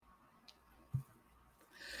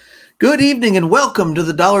Good evening and welcome to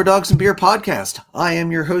the Dollar Dogs and Beer podcast. I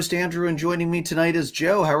am your host, Andrew, and joining me tonight is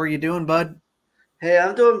Joe. How are you doing, bud? Hey,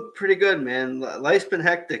 I'm doing pretty good, man. Life's been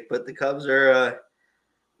hectic, but the Cubs are,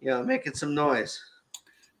 making some noise.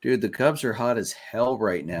 Dude, the Cubs are hot as hell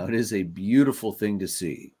right now. It is a beautiful thing to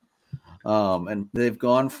see. And they've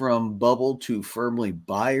gone from bubble to firmly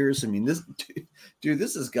buyers. I mean, this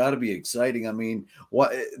has got to be exciting. I mean,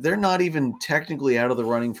 they're not even technically out of the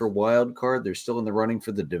running for wild card. They're still in the running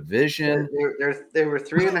for the division. They were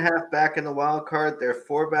 3.5 back in the wild card. They're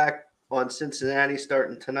 4 back on Cincinnati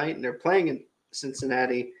starting tonight, and they're playing in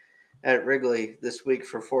Cincinnati at Wrigley this week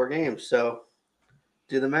for 4 games. So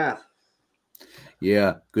do the math.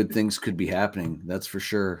 Yeah, good things could be happening. That's for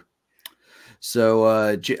sure.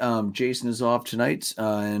 So Jason is off tonight,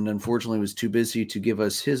 and unfortunately was too busy to give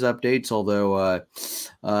us his updates. Although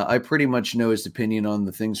I pretty much know his opinion on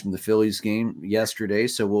the things from the Phillies game yesterday,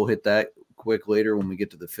 so we'll hit that quick later when we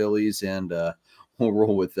get to the Phillies, and we'll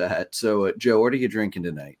roll with that. So Joe, what are you drinking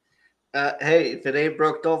tonight? Hey, if it ain't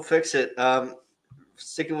broke, don't fix it.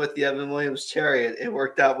 Sticking with the Evan Williams Cherry, it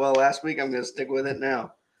worked out well last week. I'm going to stick with it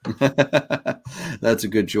now. That's a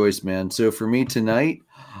good choice, man. So for me tonight,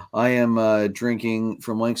 I am drinking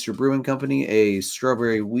from Lancaster Brewing Company a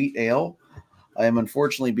strawberry wheat ale. I am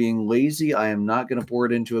unfortunately being lazy. I am not going to pour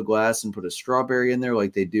it into a glass and put a strawberry in there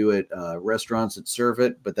like they do at restaurants that serve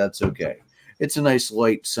it, but that's okay. It's a nice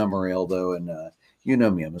light summer ale, though, and you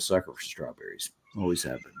know me, I'm a sucker for strawberries. Always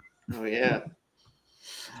have been. Oh, yeah.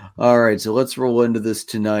 All right, so let's roll into this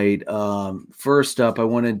tonight. First up, I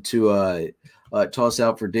wanted to toss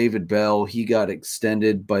out for David Bell. He got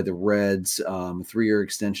extended by the Reds, 3-year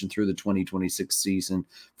extension through the 2026 season.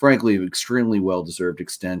 Frankly, extremely well-deserved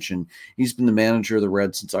extension. He's been the manager of the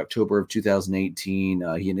Reds since October of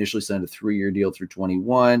 2018. He initially signed a 3-year deal through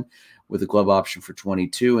 21 with a club option for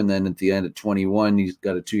 22, and then at the end of 21, he's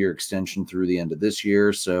got a 2-year extension through the end of this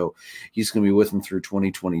year. So he's going to be with him through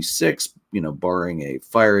 2026, barring a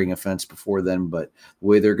firing offense before then. But the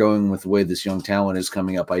way they're going with the way this young talent is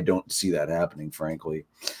coming up, I don't see that happening, frankly.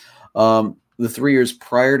 The 3 years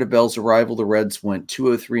prior to Bell's arrival, the Reds went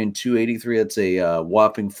 203 and 283. That's a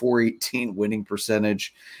whopping 418 winning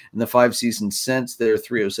percentage. In the 5 seasons since, they're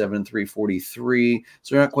 307 and 343.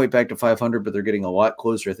 So they're not quite back to 500, but they're getting a lot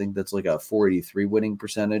closer. I think that's like a 483 winning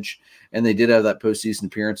percentage. And they did have that postseason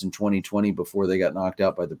appearance in 2020 before they got knocked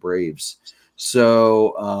out by the Braves.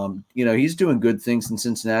 So, he's doing good things in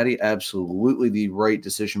Cincinnati. Absolutely the right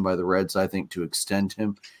decision by the Reds, I think, to extend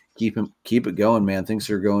him. Keep it going, man. Things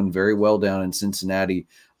are going very well down in Cincinnati.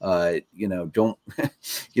 You don't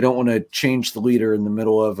want to change the leader in the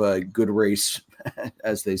middle of a good race,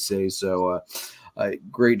 as they say. So,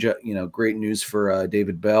 great news for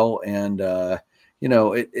David Bell. And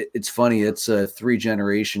it's funny. It's a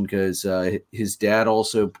 3-generation because his dad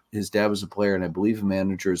was a player and I believe a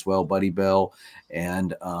manager as well, Buddy Bell,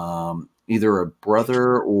 and either a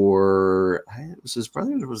brother or it was his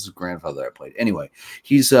brother or was his grandfather that played. Anyway,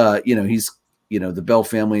 he's the Bell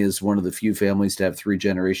family is one of the few families to have 3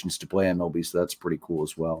 generations to play MLB, so that's pretty cool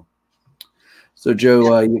as well. So,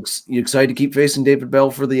 Joe, you excited to keep facing David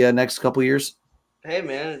Bell for the next couple of years? Hey,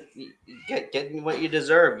 man, you get what you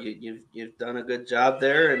deserve. You've done a good job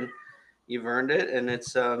there, and you've earned it. And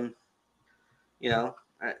it's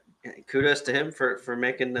kudos to him for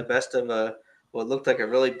making the best of what looked like a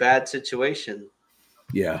really bad situation.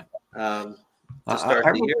 Yeah. To start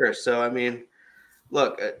the year. So I mean,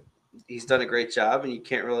 look, he's done a great job, and you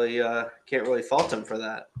can't really fault him for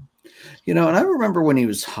that. And I remember when he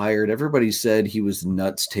was hired, everybody said he was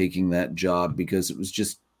nuts taking that job because it was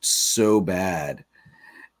just so bad.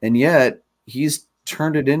 And yet he's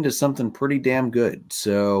turned it into something pretty damn good.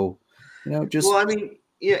 So,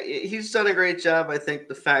 he's done a great job. I think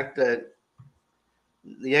the fact that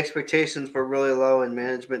the expectations were really low and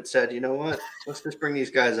management said, you know what, let's just bring these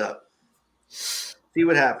guys up, see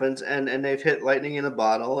what happens. And they've hit lightning in a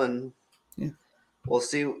bottle, and we'll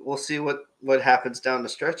see what happens down the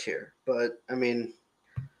stretch here. But I mean,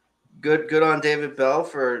 good on David Bell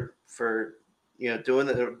for doing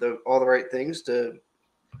all the right things to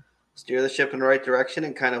steer the ship in the right direction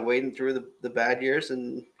and kind of wading through the bad years,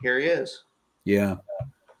 and here he is. Yeah.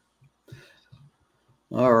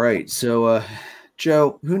 All right. So,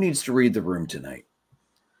 Joe, who needs to read the room tonight?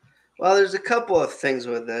 Well, there's a couple of things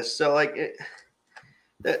with this. So,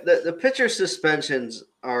 the pitcher suspensions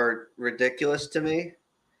are ridiculous to me.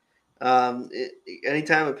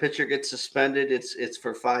 Anytime a pitcher gets suspended, it's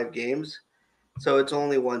for 5 games, so it's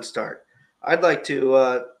only 1 start. I'd like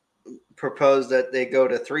to propose that they go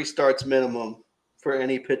to 3 starts minimum for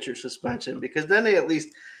any pitcher suspension, because then they at least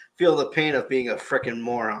feel the pain of being a freaking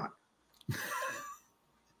moron.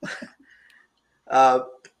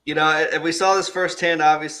 And we saw this firsthand,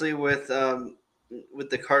 obviously, with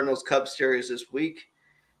the Cardinals Cubs series this week.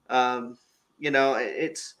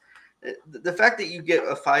 It's the fact that you get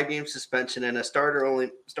a 5-game suspension and a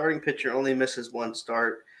starting pitcher only misses one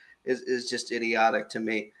start is just idiotic to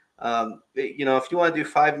me. If you want to do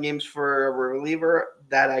 5 games for a reliever,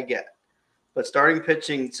 that I get, but starting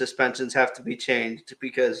pitching suspensions have to be changed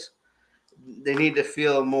because they need to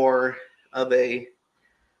feel more of a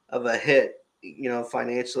hit,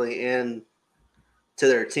 financially and to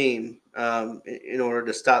their team, in order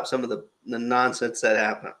to stop some of the nonsense that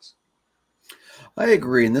happens. I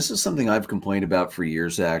agree. And this is something I've complained about for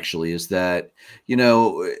years, actually, is that,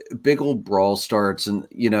 big old brawl starts and,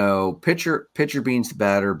 pitcher beans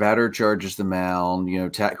the batter charges the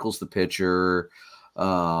mound, tackles the pitcher,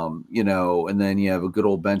 and then you have a good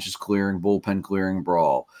old bullpen clearing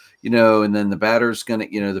brawl, and then the batter's going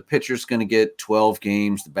to, the pitcher's going to get 12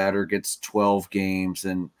 games, the batter gets 12 games.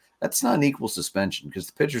 And that's not an equal suspension because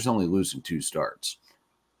the pitcher's only losing 2 starts.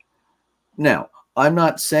 Now, I'm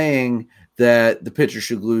not saying that the pitcher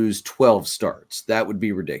should lose 12 starts. That would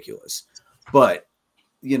be ridiculous. But,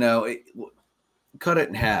 cut it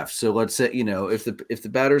in half. So let's say, if the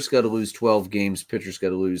batter's got to lose 12 games, pitcher's got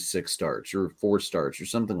to lose 6 starts or 4 starts or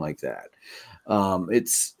something like that.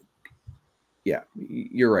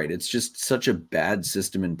 You're right. It's just such a bad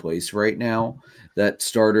system in place right now that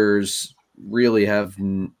starters really have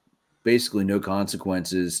basically no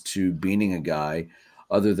consequences to beating a guy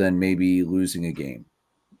other than maybe losing a game.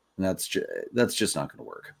 And that's just not going to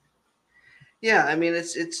work. Yeah, I mean,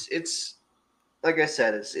 it's like I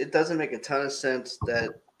said, it doesn't make a ton of sense that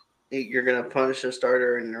you're going to punish a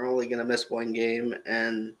starter and you're only going to miss 1 game,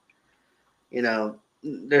 and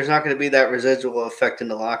there's not going to be that residual effect in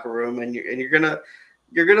the locker room, and you're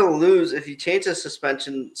gonna lose if you change the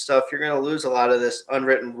suspension stuff. You're going to lose a lot of this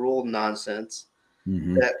unwritten rule nonsense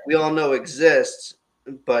that we all know exists,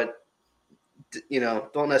 but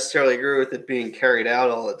don't necessarily agree with it being carried out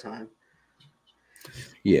all the time.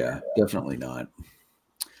 Yeah, definitely not.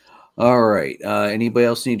 All right. Anybody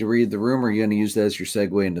else need to read the room, or are you going to use that as your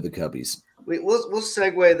segue into the Cubbies? We'll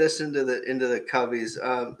segue this into the Cubbies.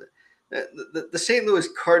 The St. Louis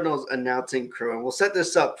Cardinals announcing crew, and we'll set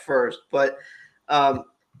this up first. But so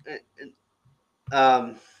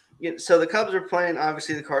the Cubs are playing,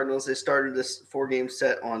 obviously, the Cardinals. They started this 4-game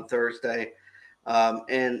set on Thursday,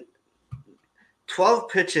 and 12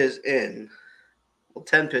 pitches in,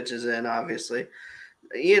 10 pitches in, obviously.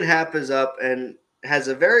 Ian Happ is up and has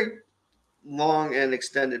a very long and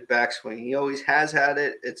extended backswing. He always has had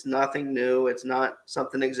it. It's nothing new. It's not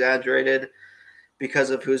something exaggerated because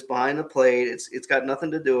of who's behind the plate. It's got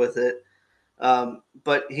nothing to do with it.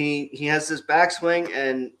 But he has this backswing,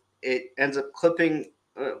 and it ends up clipping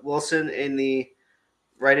Wilson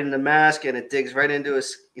right in the mask, and it digs right into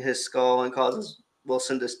his skull and causes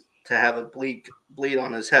Wilson to have a bleed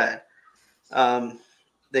on his head.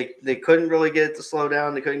 They couldn't really get it to slow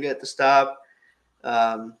down. They couldn't get it to stop.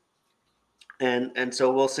 And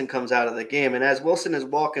so Wilson comes out of the game. And as Wilson is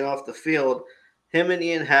walking off the field, him and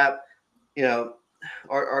Ian Happ,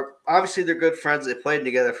 are obviously they're good friends. They played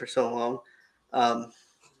together for so long.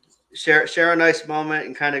 Share a nice moment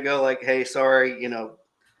and kind of go like, hey, sorry,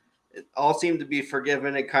 it all seemed to be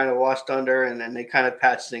forgiven. It kind of washed under, and then they kind of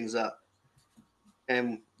patched things up.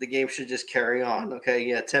 And the game should just carry on. Okay,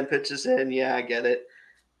 yeah, 10 pitches in. Yeah, I get it.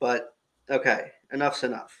 But, okay, enough's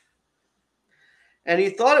enough. And he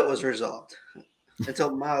thought it was resolved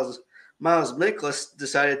until Miles Mikolas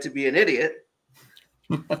decided to be an idiot.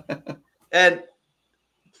 And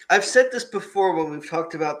I've said this before when we've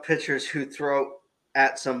talked about pitchers who throw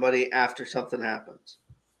at somebody after something happens,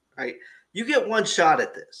 right? You get one shot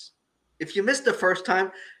at this. If you missed the first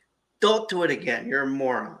time, don't do it again. You're a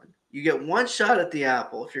moron. You get one shot at the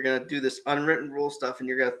apple if you're going to do this unwritten rule stuff and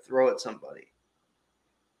you're going to throw at somebody.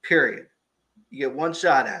 Period. You get one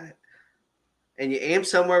shot at it. And you aim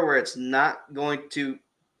somewhere where it's not going to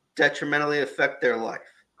detrimentally affect their life.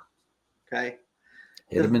 Okay?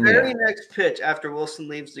 The very next pitch after Wilson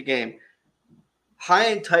leaves the game, high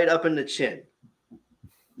and tight up in the chin,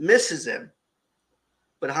 misses him,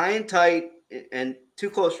 but high and tight and too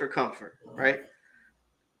close for comfort, right?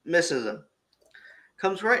 Misses him.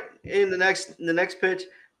 Comes right in the next pitch,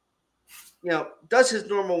 does his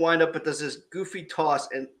normal windup, but does this goofy toss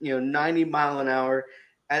and 90 mile an hour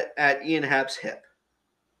at Ian Happ's hip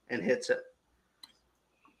and hits it.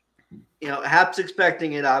 Happ's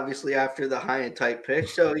expecting it, obviously, after the high and tight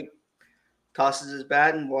pitch. So he tosses his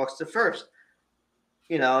bat and walks to first.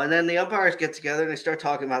 And then the umpires get together and they start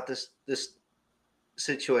talking about this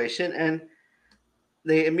situation. And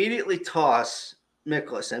they immediately toss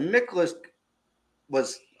Mikolas. And Mikolas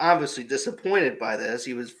was obviously disappointed by this.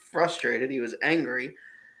 He was frustrated. He was angry.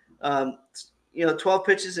 12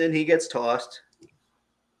 pitches in, he gets tossed.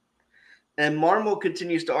 And Marmol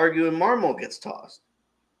continues to argue, and Marmol gets tossed.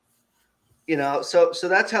 So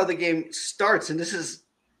that's how the game starts. And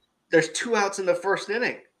there's 2 outs in the first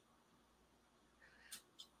inning.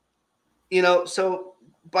 So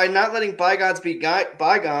by not letting bygones be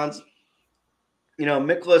bygones,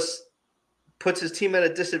 Mikolas puts his team at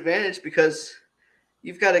a disadvantage because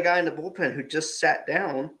you've got a guy in the bullpen who just sat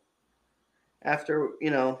down after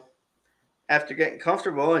getting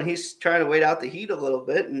comfortable, and he's trying to wait out the heat a little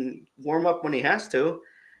bit and warm up when he has to.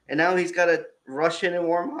 And now he's got to rush in and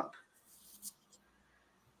warm up.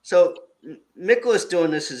 So Mikolas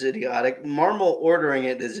doing this is idiotic. Marmol ordering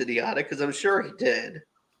it is idiotic because I'm sure he did.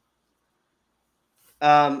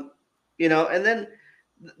 And then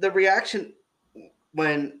the reaction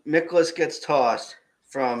when Mikolas gets tossed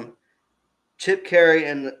from Chip Caray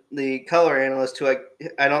and the color analyst, who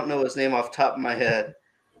I don't know his name off the top of my head.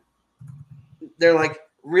 They're like,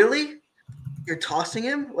 really? You're tossing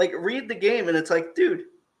him? Like, read the game. And it's like, dude,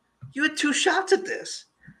 you had 2 shots at this.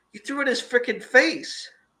 You threw it his freaking face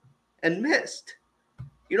and missed.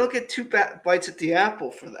 You don't get 2 bites at the apple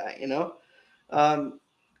for that,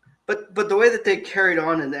 But the way that they carried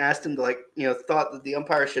on and asked him to, thought that the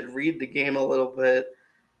umpire should read the game a little bit,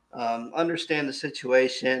 understand the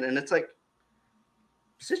situation. And it's like,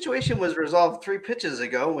 the situation was resolved 3 pitches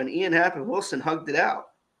ago when Ian Happ and Wilson hugged it out.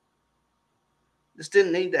 This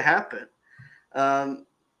didn't need to happen. So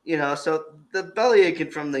the belly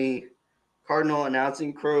aching from the Cardinal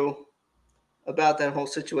announcing crew about that whole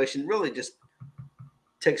situation really just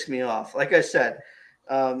ticks me off. Like I said,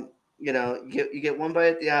 you get 1 bite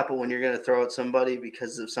at the apple when you're going to throw at somebody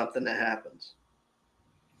because of something that happens.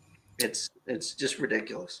 It's just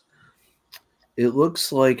ridiculous. It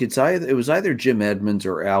looks like it was either Jim Edmonds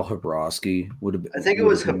or Al Hrabosky. I think it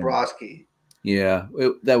was Hrabosky. Yeah,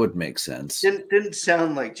 that would make sense. Didn't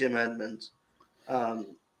sound like Jim Edmonds. I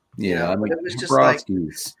mean, it was just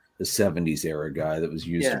Hrabosky's the 70s era guy that was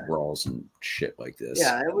used to brawls and shit like this.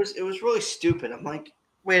 Yeah, it was really stupid. I'm like,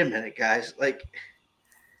 wait a minute, guys. Like,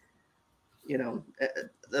 the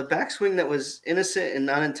backswing that was innocent and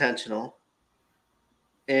unintentional,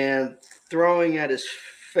 and throwing at his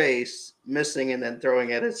face, missing, and then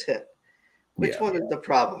throwing at his hip. Which one is the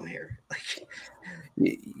problem here?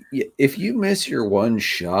 If you miss your 1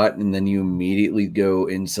 shot and then you immediately go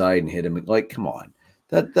inside and hit him, like, come on,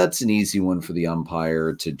 that's an easy one for the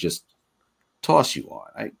umpire to just toss you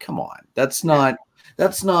on. Come on, that's not.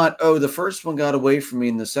 Oh, the first one got away from me,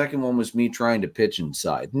 and the second one was me trying to pitch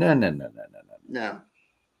inside. No.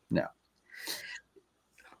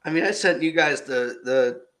 I mean, I sent you guys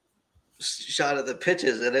the shot of the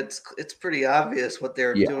pitches, and it's pretty obvious what they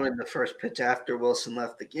were doing the first pitch after Wilson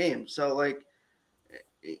left the game. So, like,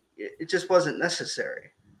 it just wasn't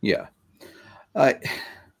necessary. Yeah. I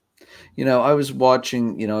was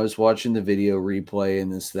watching the video replay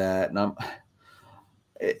and that, and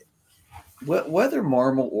whether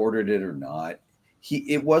Marmol ordered it or not,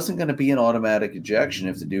 it wasn't going to be an automatic ejection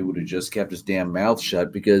if the dude would have just kept his damn mouth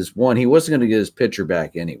shut, because 1, he wasn't going to get his pitcher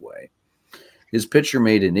back anyway. His pitcher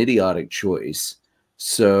made an idiotic choice,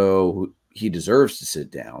 so he deserves to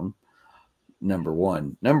sit down, number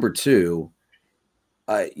 1. Number 2,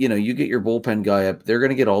 you get your bullpen guy up. They're going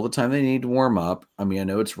to get all the time they need to warm up. I mean, I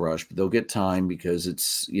know it's rushed, but they'll get time because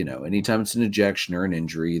it's, anytime it's an ejection or an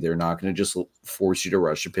injury, they're not going to just force you to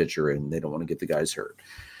rush a pitcher in. They don't want to get the guys hurt.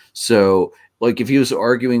 So, like, if he was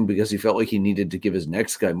arguing because he felt like he needed to give his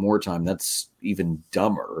next guy more time, that's even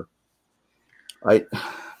dumber. Why?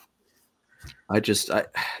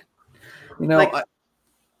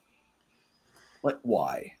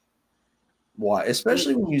 Why?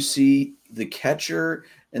 Especially when you see the catcher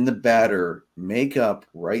and the batter make up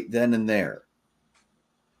right then and there.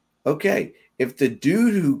 Okay, if the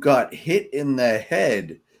dude who got hit in the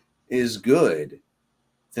head is good,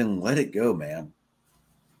 then let it go, man.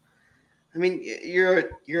 I mean, you're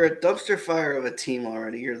a dumpster fire of a team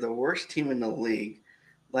already. You're the worst team in the league.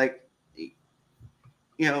 Like,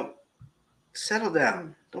 settle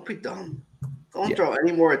down. Don't be dumb. Don't draw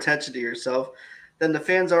any more attention to yourself than the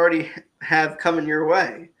fans already have coming your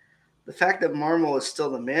way. The fact that Marmol is still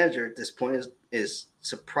the manager at this point is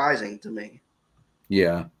surprising to me.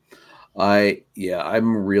 Yeah.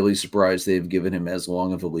 I'm really surprised they've given him as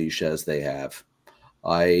long of a leash as they have.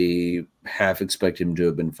 I half expect him to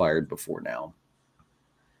have been fired before now.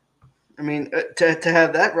 I mean, to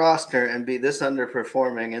have that roster and be this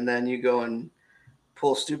underperforming, and then you go and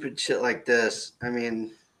pull stupid shit like this. I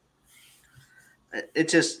mean, it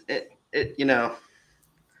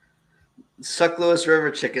Suck Lewis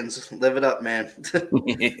River chickens. Live it up, man. The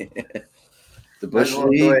Might as Bush well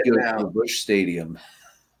enjoy League it goes now. to Bush Stadium.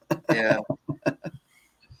 Yeah.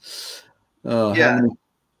 How Yeah.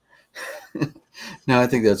 many? No, I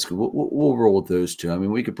think that's good. We'll roll with those two. I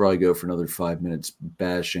mean, we could probably go for another 5 minutes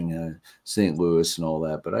bashing St. Louis and all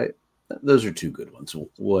that, but those are two good ones. We'll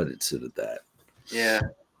let it sit at that. Yeah.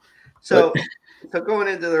 But So going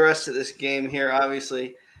into the rest of this game here,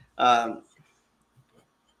 obviously, Hap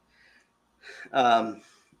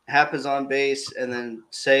is on base, and then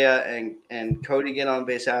Seiya and Cody get on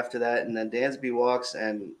base after that, and then Dansby walks,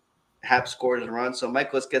 and Hap scores a run. So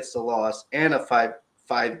Michaelis gets the loss and a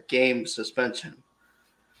five game suspension.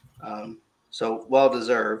 So well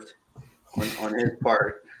deserved on his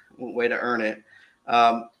part. Way to earn it.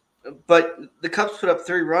 But the Cubs put up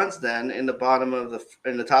 3 runs then in the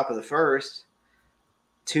top of the first,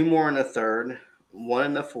 2 more in the third, 1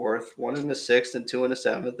 in the fourth, 1 in the sixth, and 2 in the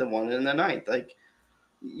seventh, and 1 in the ninth. Like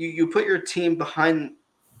you put your team behind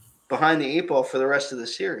the 8 ball for the rest of the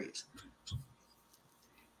series.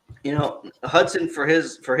 Hudson, for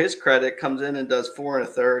his credit, comes in and does 4 and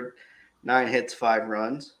a third, 9 hits, 5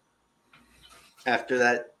 runs after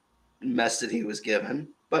that mess that he was given.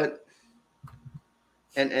 But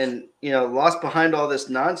and lost behind all this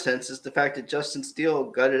nonsense is the fact that Justin Steele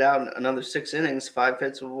gutted out another 6 innings, 5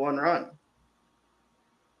 hits with 1 run.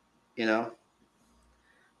 The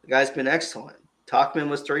guy's been excellent. Tauchman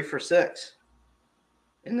was 3 for 6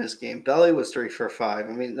 in this game. Belly was 3 for 5.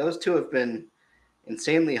 I mean, those two have been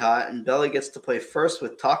insanely hot, and Belly gets to play first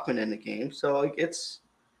with Tauchman in the game. So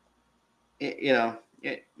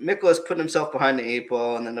Mikolas putting himself behind the 8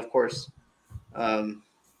 ball, and then of course,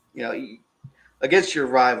 against your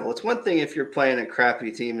rival. It's one thing if you're playing a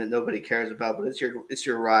crappy team that nobody cares about, but it's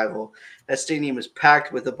your rival. That stadium is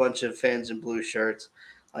packed with a bunch of fans in blue shirts.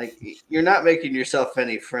 Like, you're not making yourself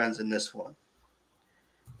any friends in this one.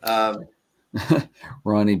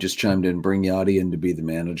 Ronnie just chimed in, bring Yachty in to be the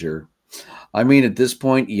manager. I mean, at this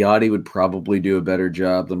point, Yachty would probably do a better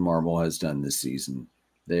job than Marmol has done this season.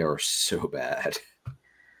 They are so bad.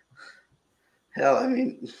 Hell, I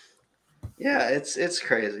mean, yeah, it's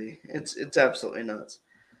crazy. It's absolutely nuts.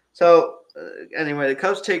 So anyway, the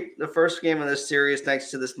Cubs take the first game of this series thanks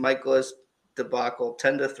to this Michaelis debacle,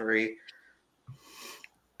 10-3.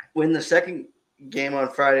 Win the second game on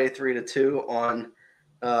Friday, 3-2 on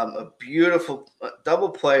a beautiful double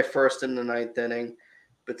play first in the ninth inning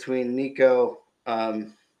between Nico.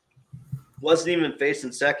 Wasn't even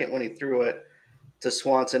facing second when he threw it to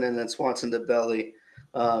Swanson, and then Swanson to Belly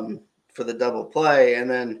for the double play. And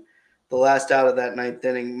then the last out of that ninth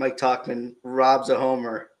inning, Mike Tauchman robs a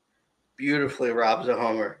homer, beautifully robs a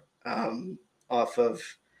homer off of,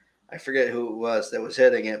 I forget who it was that was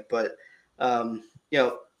hitting it. But,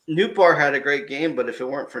 Nootbaar had a great game, but if it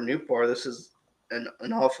weren't for Nootbaar, this is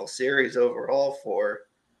an awful series overall for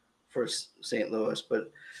St. Louis.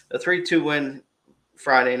 But a 3-2 win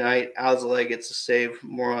Friday night. Alzolay gets a save.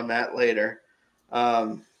 More on that later.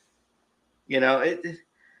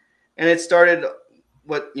 It started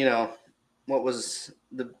what was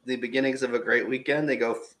the beginnings of a great weekend. They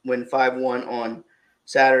go win 5-1 on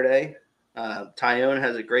Saturday. Tyone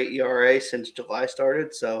has a great ERA since July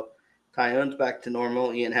started, so Tyone's back to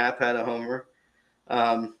normal. Ian Happ had a homer.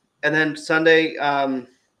 And then Sunday,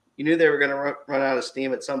 you knew they were going to run out of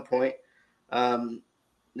steam at some point.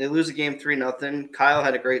 They lose the game 3-0. Kyle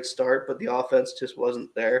had a great start, but the offense just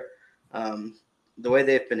wasn't there. The way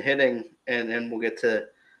they've been hitting, and we'll get to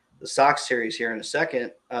the Sox series here in a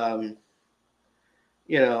second, the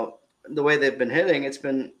way they've been hitting, it's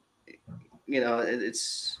been, it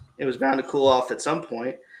was bound to cool off at some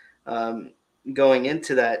point. Going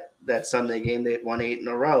into that Sunday game, they had won 8 in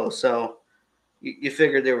a row. So you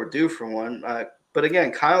figured they were due for one. But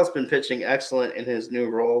again, Kyle's been pitching excellent in his new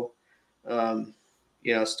role,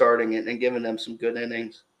 starting it and giving them some good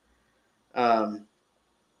innings. And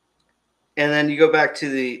then you go back to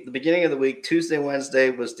the beginning of the week. Tuesday,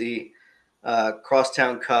 Wednesday was the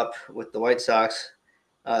Crosstown Cup with the White Sox.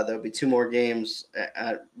 There'll be 2 more games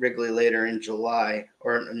at Wrigley later in July,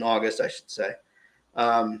 or in August, I should say.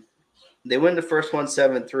 They win the first one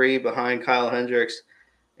 7-3 behind Kyle Hendricks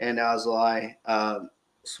and Alzolay.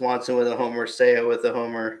 Swanson with a homer, Seiya with a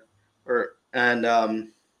homer,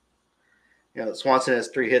 Swanson has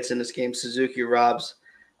 3 hits in this game. Suzuki robs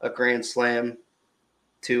a grand slam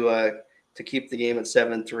to keep the game at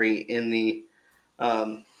 7-3 in the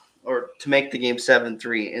or to make the game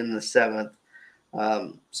 7-3 in the 7th.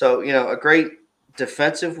 So a great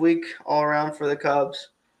defensive week all around for the Cubs.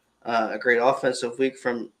 A great offensive week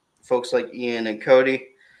from folks like Ian and Cody.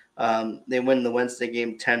 They win the Wednesday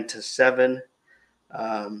game 10-7.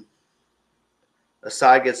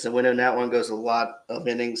 side gets the win in that one, goes a lot of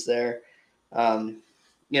innings there. So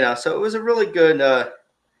it was a really good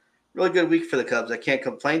week for the Cubs. I can't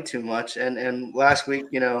complain too much. And last week,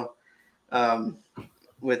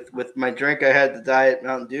 with my drink, I had the Diet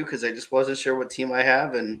Mountain Dew because I just wasn't sure what team I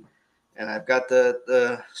have, and I've got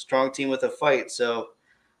the strong team with a fight. So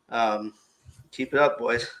keep it up,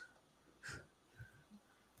 boys.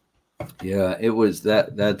 Yeah, it was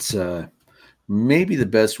that's maybe the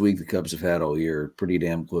best week the Cubs have had all year. Pretty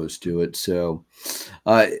damn close to it. So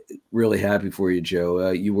really happy for you,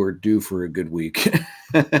 Joe. You were due for a good week.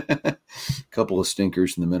 Couple of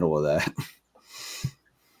stinkers in the middle of that.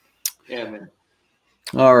 Yeah, man.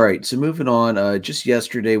 All right, so moving on. Just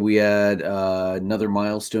yesterday, we had another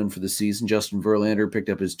milestone for the season. Justin Verlander picked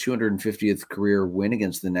up his 250th career win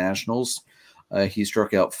against the Nationals. He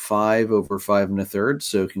struck out 5 over 5 1/3,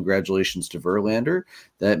 so congratulations to Verlander.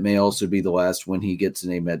 That may also be the last win he gets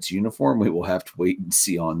in a Mets uniform. We will have to wait and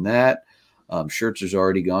see on that. Scherzer's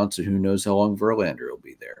already gone, so who knows how long Verlander will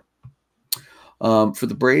be there. For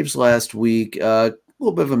the Braves last week, a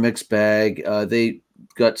little bit of a mixed bag. They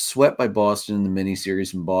got swept by Boston in the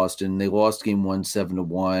miniseries in Boston. They lost game 1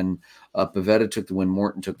 7-1. Pivetta took the win.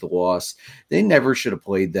 Morton took the loss. They never should have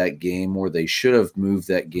played that game, or they should have moved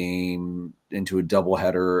that game into a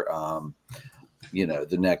doubleheader,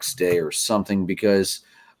 the next day or something, because,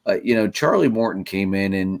 Charlie Morton came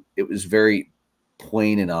in and it was very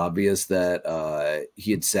plain and obvious that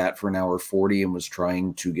he had sat for an hour 40 and was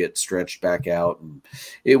trying to get stretched back out. And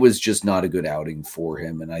it was just not a good outing for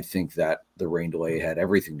him. And I think that the rain delay had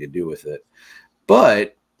everything to do with it.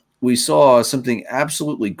 But we saw something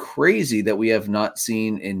absolutely crazy that we have not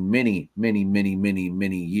seen in many, many, many, many,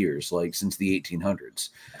 many years, like since the 1800s.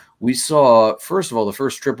 We saw, first of all, the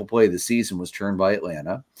first triple play of the season was turned by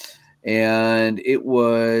Atlanta. And it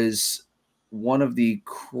was one of the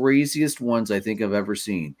craziest ones I think I've ever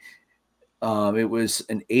seen. It was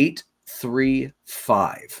an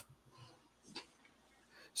 8-3-5.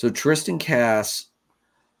 So Tristan Cass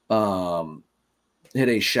hit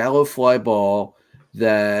a shallow fly ball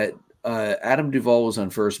that Adam Duvall was on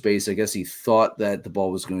first base. I guess he thought that the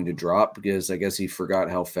ball was going to drop because I guess he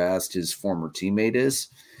forgot how fast his former teammate is.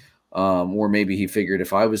 Or maybe he figured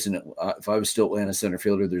if I was still Atlanta center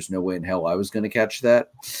fielder, there's no way in hell I was going to catch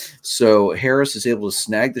that. So Harris is able to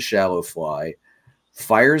snag the shallow fly,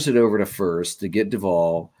 fires it over to first to get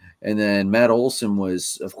Duvall, and then Matt Olson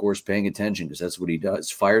was, of course, paying attention because that's what he does.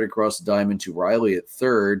 Fired across the diamond to Riley at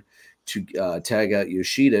third to tag out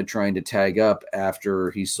Yoshida, trying to tag up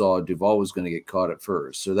after he saw Duvall was going to get caught at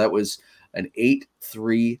first. So that was an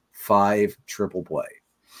 8-3-5 triple play.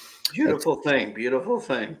 Beautiful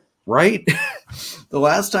thing. Right? The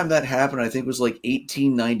last time that happened, I think, was like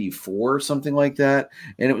 1894, something like that.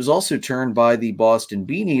 And it was also turned by the Boston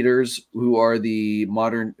Bean Eaters, who are the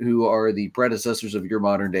predecessors of your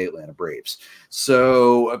modern day Atlanta Braves.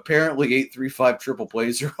 So apparently 8-3-5 triple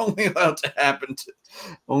plays are only allowed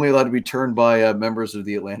to be turned by members of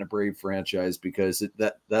the Atlanta Brave franchise, because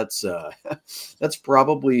that's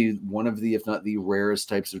probably one of the, if not the rarest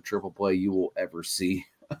types of triple play you will ever see.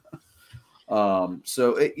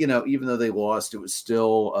 So even though they lost, it was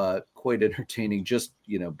still quite entertaining just,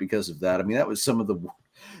 because of that. I mean, that was some of the,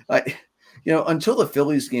 until the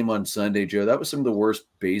Phillies game on Sunday, Joe, that was some of the worst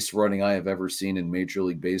base running I have ever seen in Major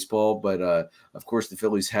League Baseball. But, of course, the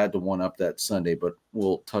Phillies had to one up that Sunday, but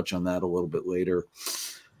we'll touch on that a little bit later.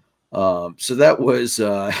 So that was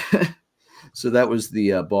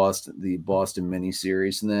the Boston mini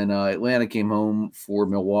series. And then Atlanta came home for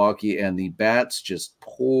Milwaukee, and the bats just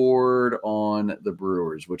poured on the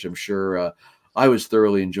Brewers, which I'm sure I was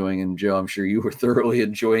thoroughly enjoying. And Joe, I'm sure you were thoroughly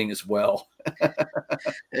enjoying as well.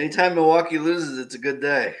 Anytime Milwaukee loses, it's a good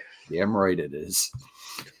day. Damn right it is.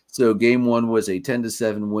 So game 1 was a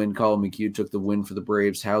 10-7 win. Colin McHugh took the win for the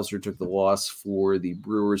Braves. Hauser took the loss for the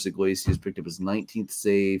Brewers. Iglesias picked up his 19th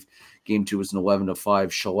save. Game 2 was an 11-5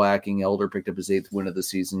 shellacking. Elder picked up his 8th win of the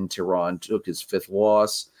season. Tehran took his 5th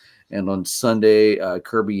loss. And on Sunday,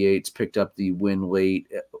 Kirby Yates picked up the win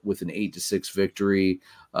late with an 8-6 victory.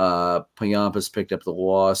 Payampas picked up the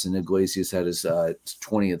loss, and Iglesias had his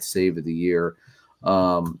 20th save of the year.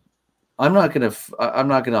 I'm not going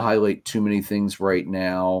to highlight too many things right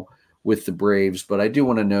now with the Braves, but I do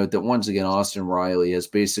want to note that once again, Austin Riley has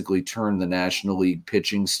basically turned the National League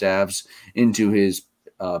pitching staffs into his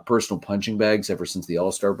personal punching bags ever since the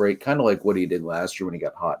All-Star break, kind of like what he did last year when he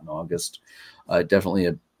got hot in August. Definitely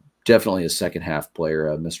a second half player,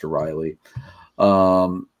 Mr. Riley.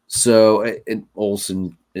 So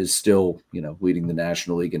Olsen is still, leading the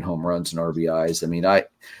National League in home runs and RBIs. I mean,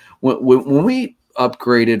 when we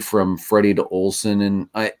upgraded from Freddie to Olsen, and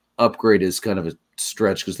upgrade is kind of a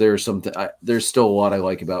stretch because there's something. There's still a lot I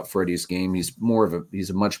like about Freddie's game. He's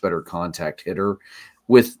a much better contact hitter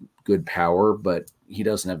with good power, but he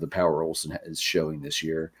doesn't have the power Olson is showing this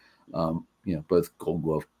year. Both Gold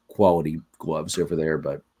Glove quality gloves over there,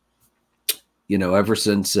 but ever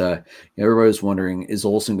since everybody was wondering, is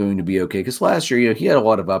Olson going to be okay? Because last year, he had a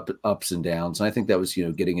lot of ups and downs. And I think that was,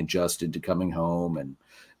 getting adjusted to coming home and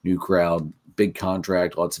new crowd, big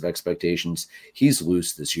contract, lots of expectations. He's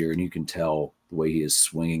loose this year, and you can tell the way he is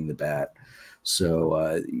swinging the bat.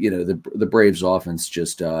 So, the Braves offense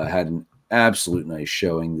just had an absolute nice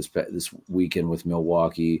showing this weekend with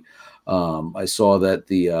Milwaukee. I saw that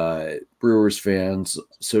the Brewers fans'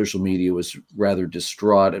 social media was rather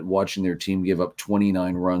distraught at watching their team give up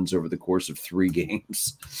 29 runs over the course of 3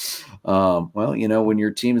 games. When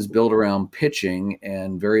your team is built around pitching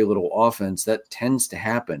and very little offense, that tends to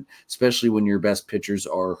happen, especially when your best pitchers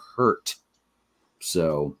are hurt.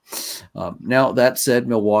 So now that said,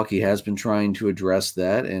 Milwaukee has been trying to address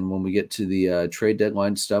that. And when we get to the trade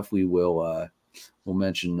deadline stuff, we'll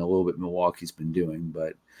mention a little bit Milwaukee's been doing.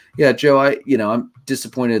 But yeah, Joe, I'm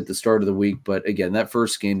disappointed at the start of the week. But again, that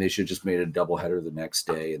first game, they should just made a doubleheader the next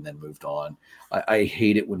day and then moved on. I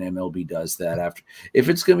hate it when MLB does that. If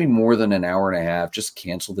it's going to be more than an hour and a half, just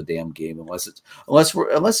cancel the damn game unless it's like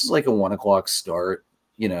a 1:00 start.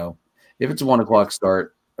 If it's a 1:00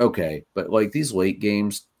 start. Okay, but like these late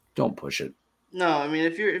games, don't push it. No, I mean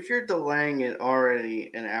if you're delaying it already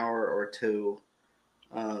an hour or two,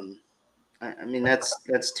 I mean that's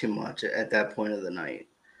too much at that point of the night.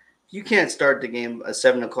 If you can't start the game a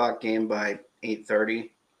 7:00 game by 8:30,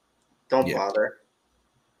 don't bother.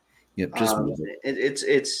 Yep, just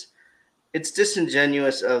it's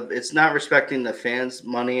disingenuous. It's not respecting the fans'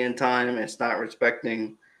 money and time. It's not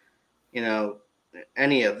respecting,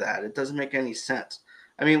 any of that. It doesn't make any sense.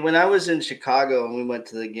 I mean, when I was in Chicago and we went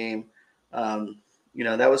to the game,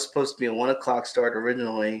 that was supposed to be a 1:00 start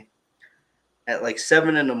originally. At like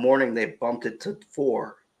 7 a.m, they bumped it to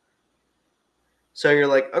 4. So you're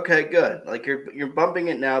like, okay, good. Like you're bumping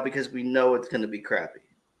it now because we know it's going to be crappy,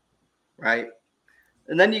 right?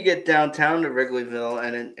 And then you get downtown to Wrigleyville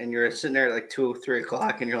and you're sitting there at like 2 or 3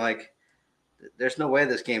 o'clock and you're like, there's no way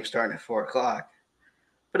this game's starting at 4 o'clock.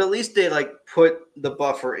 But at least they like put the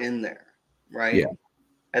buffer in there, right? Yeah.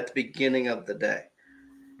 At the beginning of the day.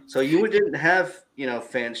 So you didn't have,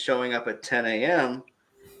 fans showing up at 10 a.m.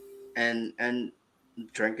 and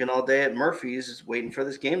drinking all day at Murphy's is waiting for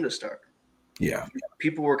this game to start. Yeah.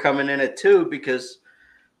 People were coming in at 2 because,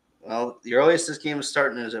 the earliest this game is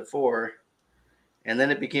starting is at 4. And then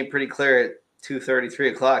it became pretty clear at 2:30, 3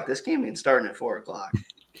 o'clock, this game ain't starting at 4 o'clock.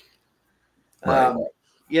 Right.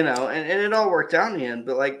 And it all worked out in the end.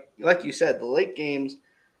 But like you said, the late games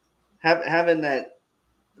having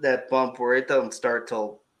that bump where it doesn't start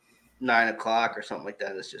till 9 o'clock or something like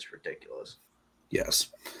that is just ridiculous. Yes.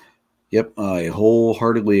 Yep. I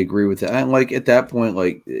wholeheartedly agree with that. And at that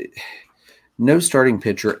point, no starting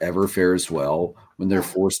pitcher ever fares well when they're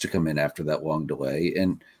forced to come in after that long delay.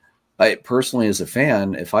 And I personally, as a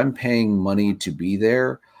fan, if I'm paying money to be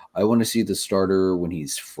there, I want to see the starter when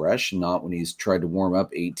he's fresh, not when he's tried to warm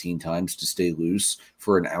up 18 times to stay loose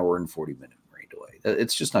for an hour and 40-minute rain delay.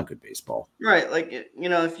 It's just not good baseball. Right.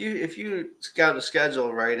 If you scout a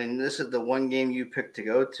schedule, right, and this is the one game you pick to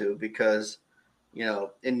go to because,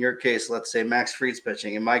 in your case, let's say Max Fried's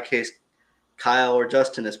pitching. In my case, Kyle or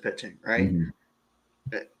Justin is pitching, right?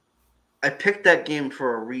 Mm-hmm. I picked that game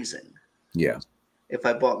for a reason. Yeah. If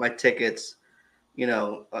I bought my tickets,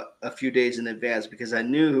 a few days in advance because I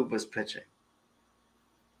knew who was pitching.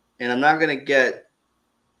 And I'm not going to get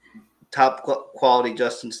top quality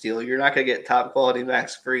Justin Steele. You're not going to get top quality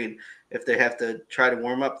Max Fried if they have to try to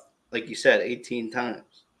warm up, like you said, 18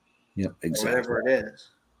 times. Yep, exactly. Whatever it is.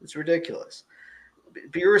 It's ridiculous.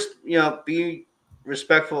 Be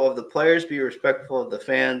respectful of the players. Be respectful of the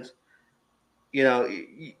fans.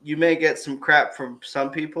 You may get some crap from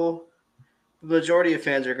some people. The majority of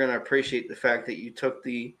fans are going to appreciate the fact that you took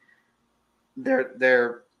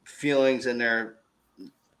their feelings and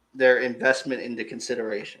their investment into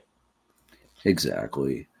consideration.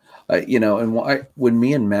 Exactly. When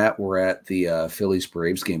me and Matt were at the Phillies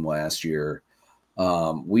Braves game last year,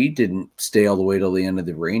 we didn't stay all the way till the end of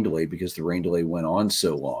the rain delay because the rain delay went on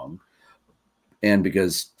so long. And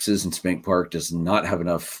because Citizens Bank Park does not have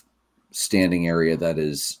enough standing area that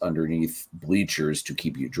is underneath bleachers to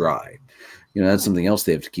keep you dry. That's something else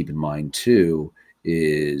they have to keep in mind too,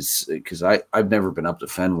 is because I've never been up to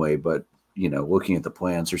Fenway, but looking at the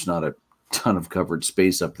plans, there's not a ton of covered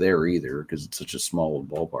space up there either because it's such a small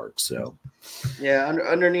ballpark. So yeah,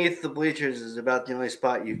 underneath the bleachers is about the only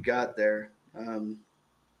spot you've got there.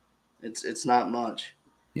 It's not much.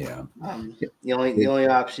 Yeah. The only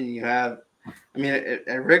option you have, I mean,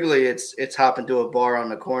 at Wrigley, it's hopping to a bar on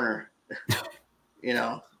the corner. You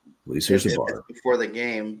know, At least there's a bar. It's before the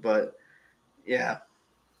game, but yeah.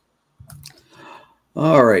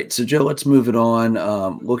 All right, so Joe, let's move it on.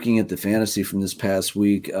 Looking at the fantasy from this past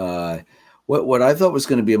week, what I thought was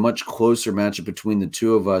going to be a much closer matchup between the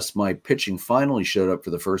two of us, my pitching finally showed up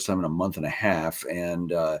for the first time in a month and a half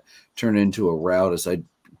and turned into a rout as I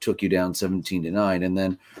took you down 17-9. And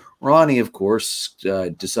then Ronnie, of course,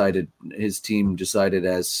 his team decided,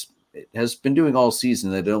 as it has been doing all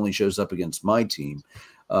season, that it only shows up against my team.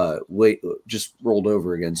 Just rolled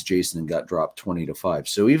over against Jason and got dropped 20-5.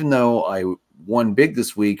 So even though I won big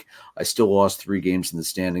this week, I still lost 3 games in the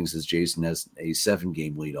standings as Jason has a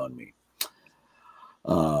 7-game lead on me.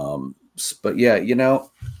 But yeah,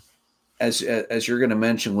 as you're going to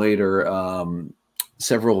mention later,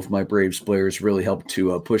 several of my Braves players really helped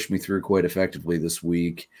to push me through quite effectively this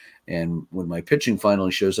week. And when my pitching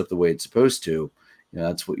finally shows up the way it's supposed to,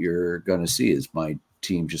 that's what you're going to see is my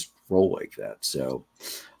team just roll like that. So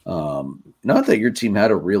not that your team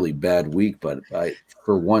had a really bad week, but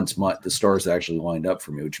for once the stars actually lined up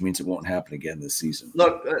for me, which means it won't happen again this season.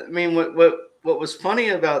 Look, I mean, what was funny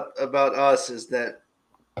about us is that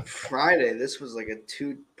Friday, this was like a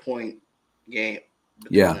 2-point game.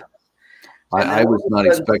 Yeah. I was not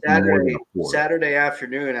expecting more than a 4. Saturday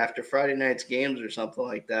afternoon after Friday night's games or something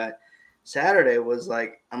like that. Saturday was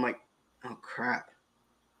like, I'm like, oh crap.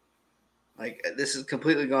 Like, this is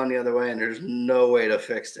completely gone the other way, and there's no way to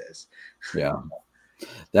fix this. Yeah.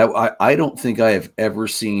 I don't think I have ever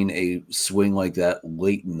seen a swing like that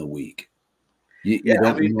late in the week. I think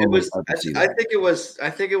it was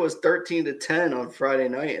 13-10 on Friday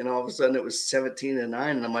night, and all of a sudden it was 17-9,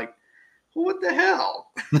 and I'm like, well, what the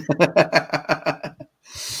hell?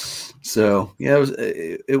 So yeah,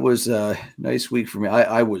 it was a nice week for me.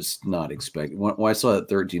 I was not expecting when I saw that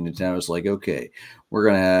 13-10. I was like, okay, we're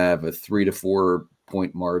gonna have a 3 to 4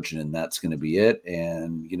 point margin, and that's gonna be it.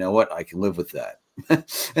 And you know what? I can live with that.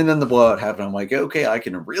 And then the blowout happened. I'm like, okay, I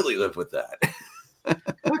can really live with that.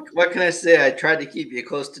 What can I say? I tried to keep you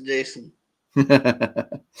close to Jason.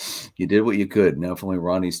 You did what you could. Now, if only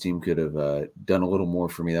Ronnie's team could have done a little more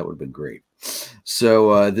for me, that would have been great.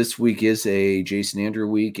 So this week is a Jason Andrew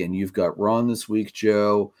week, and you've got Ron this week,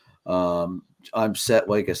 Joe. I'm set.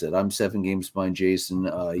 Like I said, I'm 7 games behind Jason.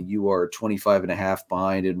 You are 25.5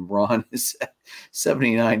 behind, and Ron is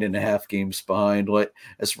 79.5 games behind.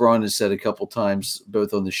 As Ron has said a couple times,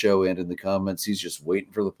 both on the show and in the comments, he's just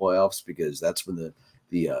waiting for the playoffs because that's when the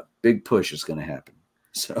big push is going to happen.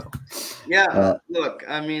 So, yeah, look,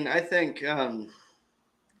 I mean, I think,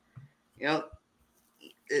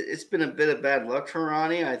 it's been a bit of bad luck for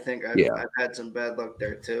Ronnie. I think I've had some bad luck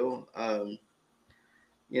there too.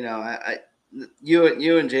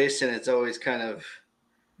 You and Jason, it's always kind of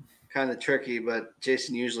tricky, but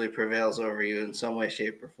Jason usually prevails over you in some way,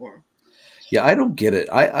 shape, or form. Yeah, I don't get it.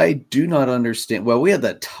 I do not understand. Well, we had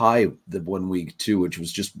that tie the one week too, which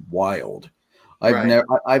was just wild.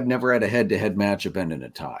 I've never had a head-to-head matchup end in a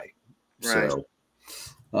tie. Right. So,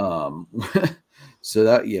 so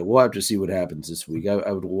that we'll have to see what happens this week.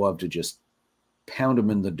 I would love to just pound him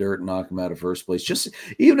in the dirt and knock him out of first place, just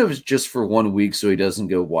even if it's just for 1 week, so he doesn't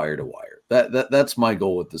go wire to wire. That's my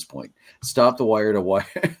goal at this point. Stop the wire to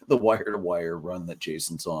wire run that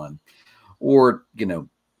Jason's on, or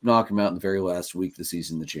knock him out in the very last week of the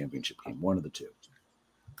season, the championship game. One of the two.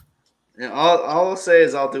 And all I'll say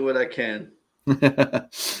is I'll do what I can.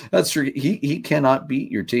 That's true. He cannot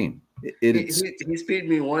beat your team. He's beat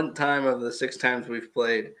me 1 time of the 6 times we've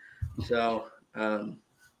played. So, whether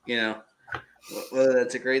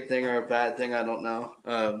that's a great thing or a bad thing, I don't know.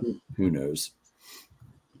 Who knows?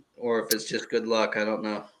 Or if it's just good luck, I don't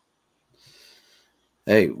know.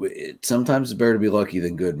 Hey, sometimes it's better to be lucky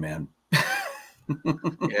than good, man.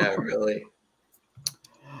 Yeah, really.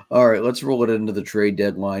 All right, let's roll it into the trade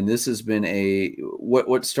deadline. This has been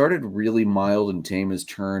what started really mild and tame has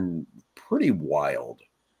turned pretty wild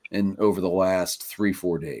over the last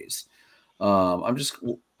 3-4 days.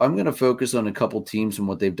 I'm going to focus on a couple teams and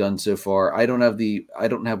what they've done so far. I don't have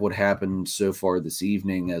what happened so far this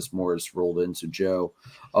evening as Morris rolled in. So Joe,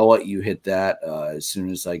 I'll let you hit that as soon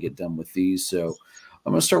as I get done with these. So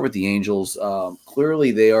I'm going to start with the Angels.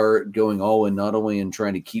 Clearly they are going all in, not only in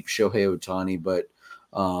trying to keep Shohei Ohtani, but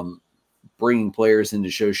bringing players in to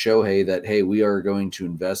show Shohei that, hey, we are going to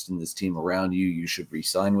invest in this team around you. You should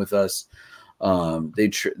re-sign with us.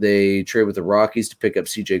 They trade with the Rockies to pick up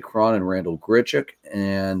C.J. Cron and Randall Grichuk,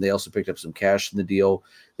 and they also picked up some cash in the deal.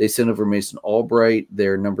 They sent over Mason Albright,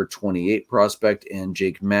 their number 28 prospect, and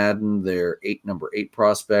Jake Madden, their number 8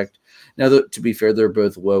 prospect. Now, to be fair, they're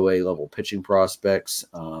both low A level pitching prospects.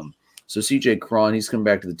 So C.J. Cron, he's come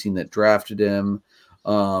back to the team that drafted him.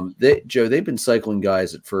 They've been cycling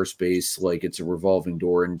guys at first base like it's a revolving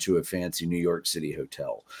door into a fancy New York City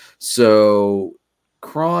hotel. So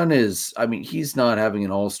Cron he's not having an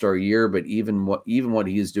all-star year, but even what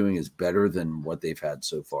he is doing is better than what they've had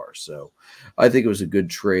so far. So I think it was a good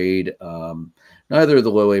trade. Neither of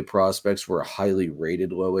the low A prospects were highly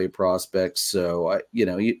rated low A prospects. So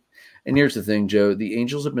and here's the thing, Joe, the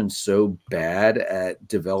Angels have been so bad at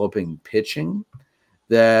developing pitching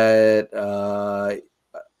that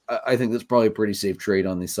I think that's probably a pretty safe trade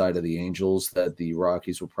on the side of the Angels, that the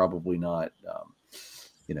Rockies will probably not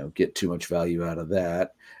get too much value out of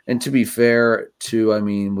that. And to be fair,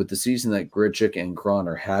 with the season that Grichuk and Cron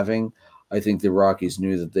are having, I think the Rockies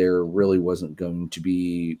knew that there really wasn't going to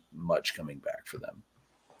be much coming back for them.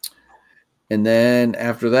 And then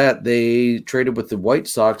after that, they traded with the White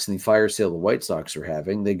Sox in the fire sale the White Sox are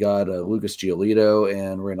having. They got Lucas Giolito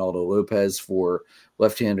and Reynaldo Lopez for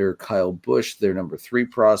left-hander Kyle Busch, their number 3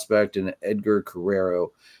 prospect, and Edgar Carrero,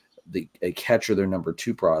 a catcher, their number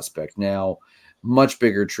 2 prospect. Now, much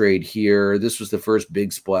bigger trade here. This was the first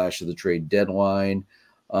big splash of the trade deadline.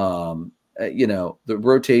 The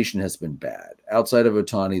rotation has been bad. Outside of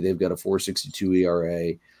Ohtani, they've got a 4.62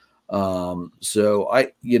 ERA.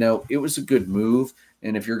 It was a good move.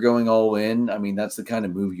 And if you're going all in, that's the kind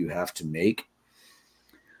of move you have to make.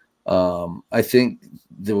 I think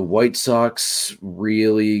the White Sox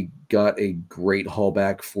really got a great haul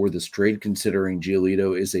back for this trade, considering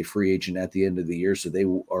Giolito is a free agent at the end of the year. So they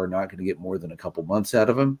are not going to get more than a couple months out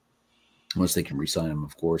of him, unless they can re-sign him,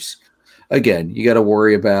 of course. Again, you got to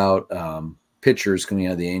worry about pitchers coming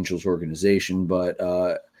out of the Angels organization, but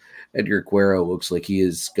Edgar Guerrero looks like he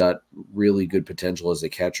has got really good potential as a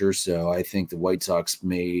catcher. So I think the White Sox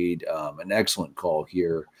made an excellent call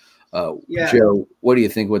here. Joe, what do you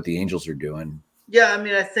think what the Angels are doing? Yeah,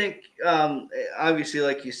 I think obviously,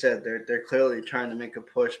 like you said, they're clearly trying to make a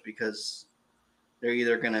push because they're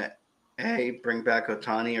either going to bring back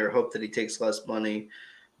Ohtani or hope that he takes less money,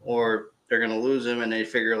 or they're going to lose him and they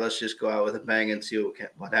figure let's just go out with a bang and see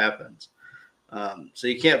what happens. So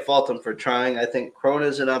you can't fault them for trying. I think Cron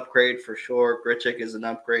is an upgrade for sure. Grichuk is an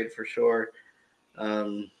upgrade for sure.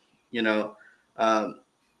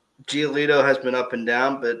 Giolito has been up and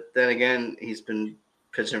down, but then again, he's been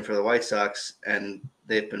pitching for the White Sox, and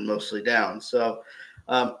they've been mostly down. So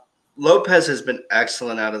Lopez has been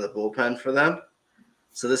excellent out of the bullpen for them.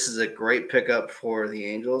 So this is a great pickup for the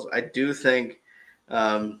Angels. I do think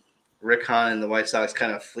Rick Hahn and the White Sox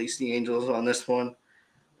kind of fleeced the Angels on this one.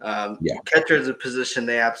 Catcher is a position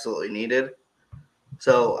they absolutely needed.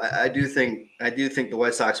 So I do think the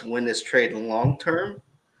White Sox win this trade long term.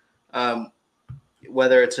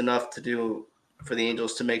 Whether it's enough to do for the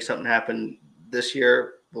Angels to make something happen this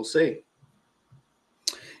year, we'll see.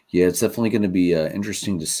 Yeah, it's definitely going to be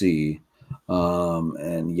interesting to see.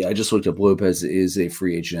 I just looked up Lopez is a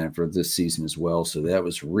free agent for this season as well. So that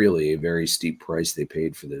was really a very steep price they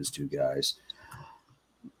paid for those two guys.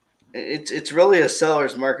 It's really a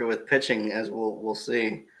seller's market with pitching, as we'll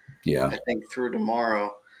see. Yeah, I think through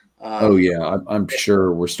tomorrow. I'm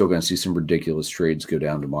sure we're still going to see some ridiculous trades go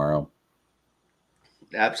down tomorrow.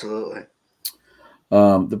 Absolutely.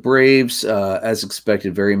 The Braves, as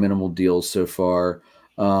expected, very minimal deals so far.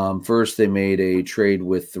 First, they made a trade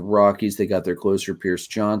with the Rockies. They got their closer, Pierce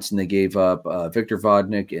Johnson. They gave up Victor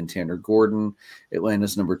Vodnik and Tanner Gordon,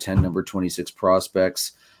 Atlanta's number 10, number 26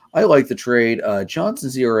 prospects. I like the trade.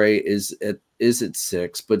 Johnson's ERA is at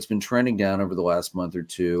 6, but it's been trending down over the last month or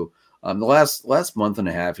two. The last month and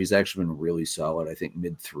a half, he's actually been really solid. I think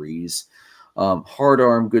mid-3s. Hard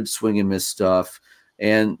arm, good swing and miss stuff.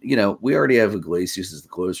 And, we already have Iglesias as the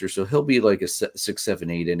closer, so he'll be like a 6, 7,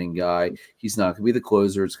 8 inning guy. He's not going to be the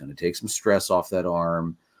closer. It's going to take some stress off that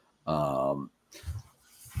arm.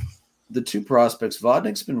 The two prospects,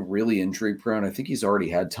 Vodnik's been really injury prone. I think he's already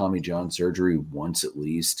had Tommy John surgery once at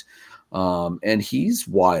least. And he's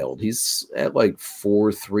wild. He's at like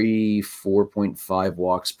 4.3, 4.5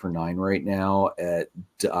 walks per 9 right now at,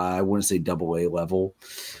 I want to say AA level.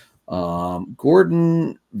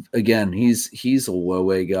 Gordon, again, he's a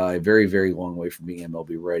low A guy, very, very long way from being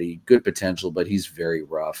MLB ready. Good potential, but he's very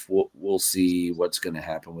rough. We'll see what's going to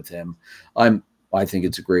happen with him. I think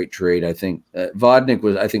it's a great trade. I think Vodnik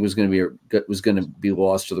was going to be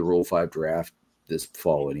lost to the Rule 5 draft this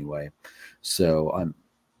fall anyway. So I'm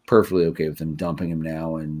perfectly okay with them dumping him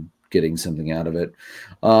now and getting something out of it.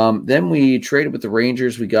 Then we traded with the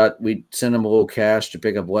Rangers. We sent them a little cash to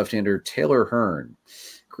pick up left-hander Taylor Hearn.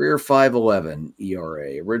 Career 5.11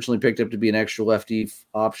 ERA. Originally picked up to be an extra lefty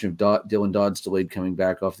option of Dylan Dodd's delayed coming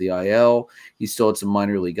back off the IL. He still had some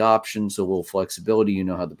minor league options, so a little flexibility. You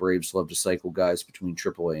know how the Braves love to cycle guys between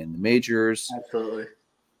AAA and the majors. Absolutely.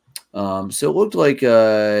 So it looked like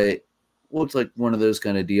one of those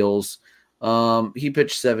kind of deals. He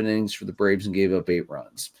pitched 7 innings for the Braves and gave up 8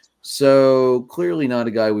 runs. So clearly not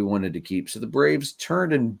a guy we wanted to keep. So the Braves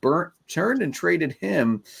turned and traded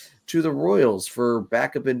him to the Royals for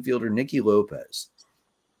backup infielder Nicky Lopez.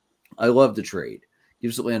 I love the trade.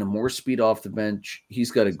 Gives Atlanta more speed off the bench.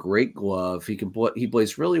 He's got a great glove. He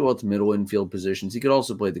plays really well at the middle infield positions. He could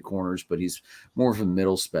also play the corners, but he's more of a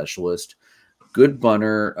middle specialist. Good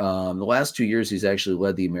bunter. The last 2 years, he's actually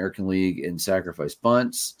led the American League in sacrifice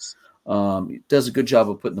bunts. He does a good job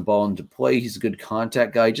of putting the ball into play. He's a good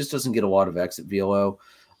contact guy. He just doesn't get a lot of exit velo.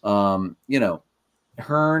 Hearn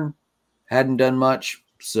hadn't done much.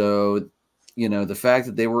 So, the fact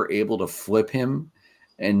that they were able to flip him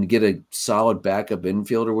and get a solid backup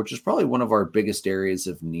infielder, which is probably one of our biggest areas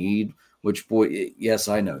of need, which, boy, yes,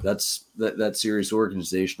 I know that's serious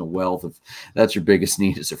organizational wealth. If that's your biggest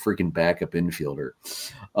need is a freaking backup infielder.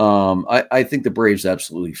 I think the Braves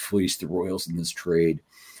absolutely fleeced the Royals in this trade.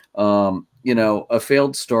 A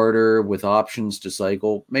failed starter with options to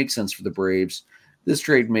cycle makes sense for the Braves. This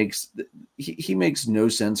trade makes no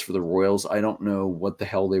sense for the Royals. I don't know what the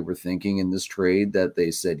hell they were thinking in this trade that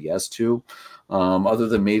they said yes to, other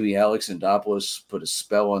than maybe Alex Andopoulos put a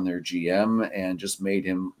spell on their GM and just made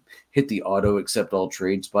him hit the auto accept all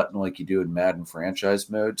trades button like you do in Madden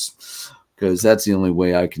franchise modes, because that's the only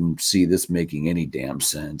way I can see this making any damn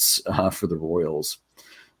sense for the Royals.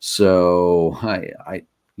 So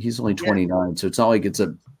he's only 29, so it's not like it's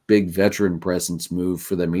a big veteran presence move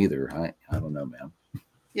for them either. I don't know, man.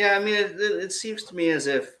 Yeah, I mean, it seems to me as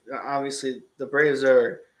if obviously the Braves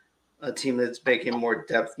are a team that's making more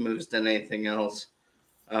depth moves than anything else.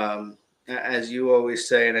 As you always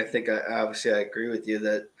say, and I think I agree with you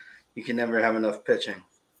that you can never have enough pitching.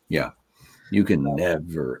 Yeah, you can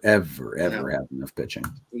never, ever have enough pitching.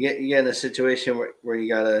 You get in a situation where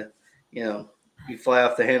you gotta, you fly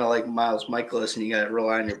off the handle like Miles Michaelis, and you got to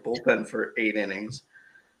rely on your bullpen for 8 innings.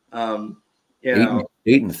 8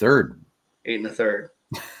 and a third. 8 and a third.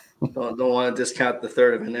 don't want to discount the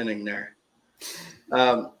third of an inning there.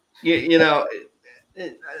 So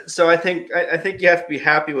I think you have to be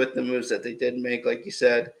happy with the moves that they did make, like you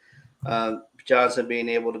said. Johnson being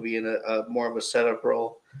able to be in a more of a setup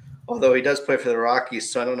role, although he does play for the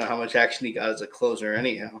Rockies, so I don't know how much action he got as a closer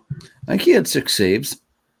anyhow. I think he had 6 saves.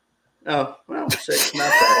 Oh, well, 6,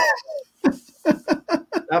 not bad.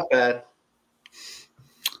 Not bad.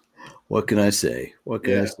 What can I say?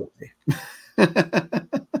 I say?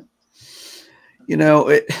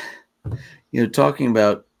 Talking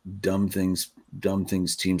about dumb things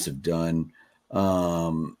teams have done,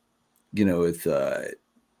 with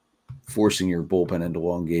forcing your bullpen into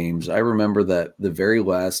long games. I remember that the very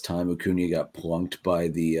last time Acuna got plunked by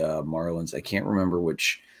the Marlins, I can't remember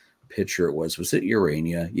which pitcher it was. Was it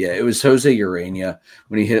Urania? Yeah, it was Jose Urania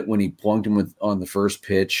when he plunked him on the first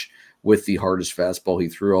pitch with the hardest fastball he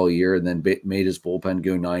threw all year, and then made his bullpen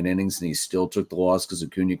go 9 innings, and he still took the loss because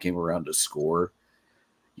Acuna came around to score.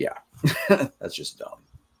 Yeah, that's just dumb.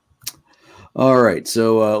 All right,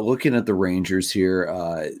 so looking at the Rangers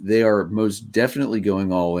here, they are most definitely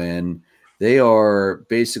going all in. They are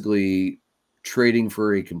basically trading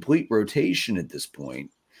for a complete rotation at this point.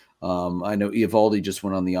 I know Eovaldi just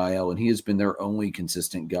went on the IL, and he has been their only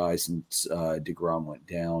consistent guy since DeGrom went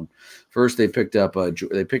down. First, they picked up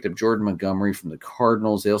Jordan Montgomery from the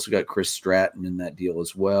Cardinals. They also got Chris Stratton in that deal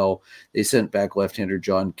as well. They sent back left-hander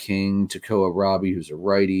John King, Takoa Robbie, who's a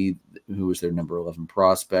righty, who was their number 11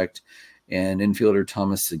 prospect, and infielder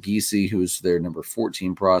Thomas Sagisi, who's their number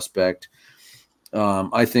 14 prospect.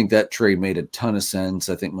 I think that trade made a ton of sense.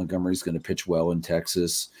 I think Montgomery's going to pitch well in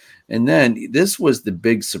Texas. And then this was the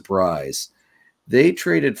big surprise. They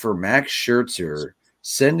traded for Max Scherzer,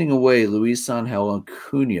 sending away Luis Angel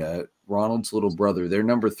Acuna, Ronald's little brother, their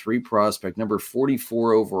number 3 prospect, number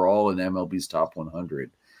 44 overall in MLB's top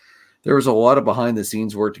 100. There was a lot of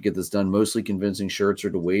behind-the-scenes work to get this done, mostly convincing Scherzer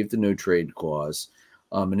to waive the no-trade clause.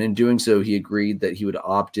 And in doing so, he agreed that he would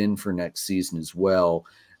opt in for next season as well.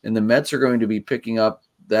 And the Mets are going to be picking up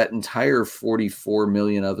that entire $44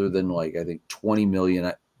 million, other than I think $20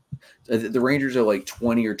 million. The Rangers are like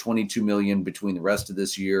 $20 or $22 million between the rest of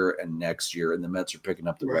this year and next year, and the Mets are picking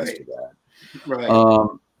up the rest of that. Right.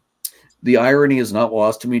 The irony is not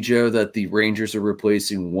lost to me, Joe, that the Rangers are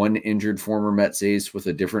replacing one injured former Mets ace with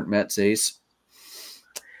a different Mets ace.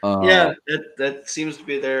 Yeah, that seems to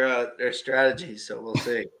be their strategy. So we'll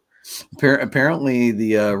see. Apparently,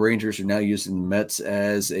 the Rangers are now using the Mets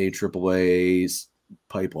as a AAA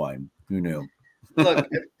pipeline. Who knew? Look,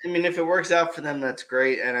 I mean, if it works out for them, that's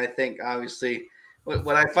great. And I think obviously,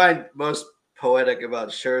 what I find most poetic about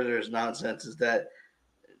Scherzer's nonsense is that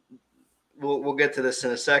we'll get to this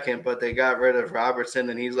in a second, but they got rid of Robertson,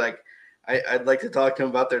 and he's like, I'd like to talk to him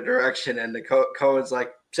about their direction, and the Cohen's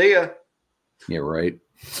like, see ya. Yeah, right.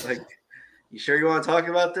 Like, you sure you want to talk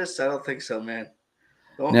about this? I don't think so, man.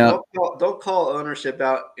 Don't call ownership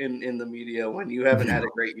out in the media when you haven't had a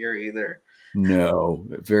great year either. No,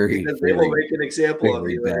 because they will make an example of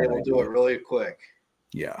you, and they will do it really quick.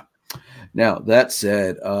 Yeah. Now that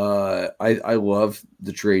said, I love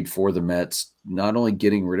the trade for the Mets. Not only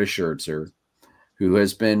getting rid of Scherzer, who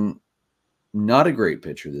has been not a great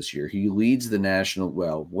pitcher this year. He led the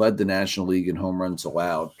National League in home runs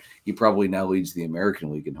allowed. He probably now leads the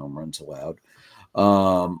American League in home runs allowed.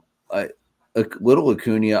 A little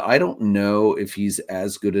Acuna, I don't know if he's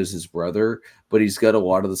as good as his brother, but he's got a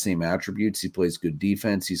lot of the same attributes. He plays good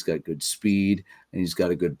defense. He's got good speed, and he's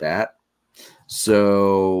got a good bat.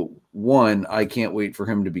 So, one, I can't wait for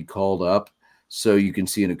him to be called up so you can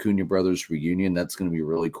see an Acuna Brothers reunion. That's going to be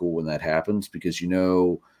really cool when that happens because,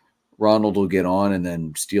 Ronald will get on and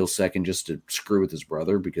then steal second just to screw with his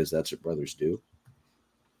brother because that's what brothers do.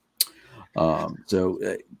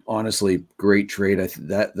 Honestly, great trade.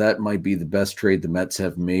 That might be the best trade the Mets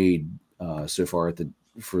have made so far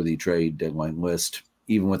for the trade deadline list,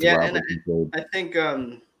 even with the Robertson trade. I think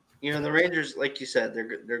the Rangers, like you said,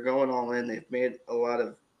 they're going all in. They've made a lot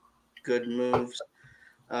of good moves.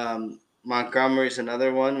 Montgomery's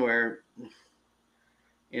another one where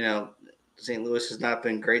St. Louis has not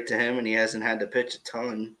been great to him, and he hasn't had to pitch a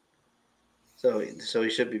ton. So he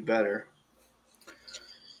should be better.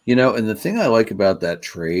 And the thing I like about that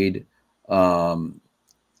trade,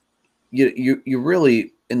 you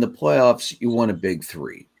really in the playoffs you want a big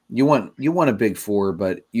three. You want a big four,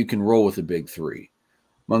 but you can roll with a big three.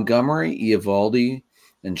 Montgomery, Eovaldi,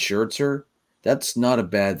 and Scherzer. That's not a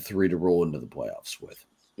bad three to roll into the playoffs with.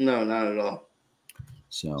 No, not at all.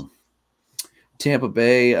 So, Tampa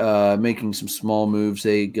Bay making some small moves.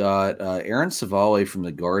 They got Aaron Savale from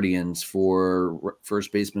the Guardians for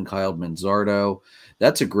first baseman Kyle Manzardo.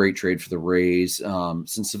 That's a great trade for the Rays.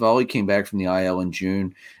 Since Savale came back from the IL in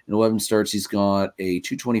June, in 11 starts, he's got a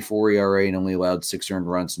 2.24 ERA and only allowed 6 earned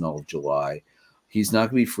runs in all of July. He's not going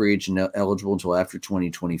to be free agent eligible until after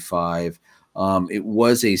 2025. It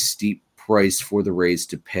was a steep price for the Rays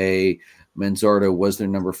to pay. Manzardo was their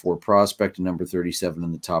number 4 prospect and number 37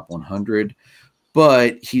 in the top 100.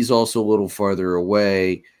 But he's also a little farther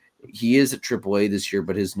away. He is at AAA this year,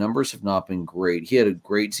 but his numbers have not been great. He had a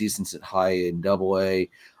great season at high in AA,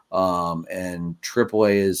 and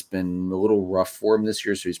AAA has been a little rough for him this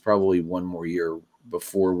year, so he's probably one more year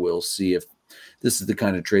before we'll see if this is the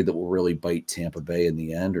kind of trade that will really bite Tampa Bay in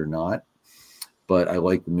the end or not. But I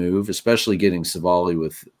like the move, especially getting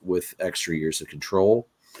Savale with extra years of control.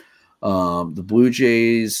 The Blue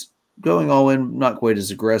Jays going all in, not quite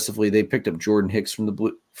as aggressively. They picked up Jordan Hicks from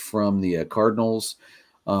the Cardinals.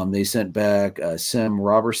 They sent back Sam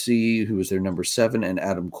Robertsy, who was their number 7, and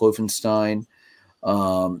Adam Klopfenstein.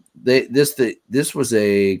 This was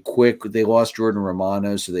a quick. They lost Jordan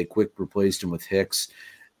Romano, so they quick replaced him with Hicks.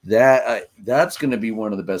 That's going to be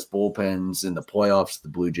one of the best bullpens in the playoffs. The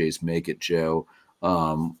Blue Jays make it, Joe.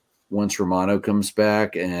 Once Romano comes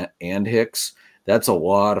back and Hicks, that's a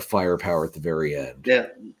lot of firepower at the very end. Yeah.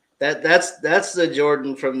 That's the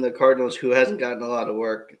Jordan from the Cardinals who hasn't gotten a lot of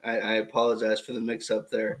work. I apologize for the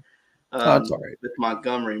mix-up there. That's all right. With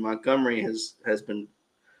Montgomery. Montgomery has been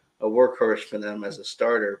a workhorse for them as a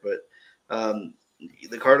starter, but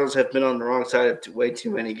the Cardinals have been on the wrong side of way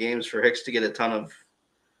too many games for Hicks to get a ton of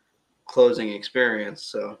closing experience.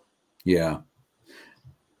 So yeah.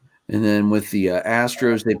 And then with the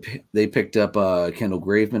Astros, they picked up Kendall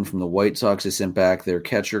Graveman from the White Sox. They sent back their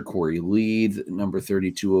catcher, Corey Lee, number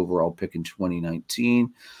 32 overall pick in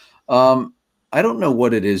 2019. I don't know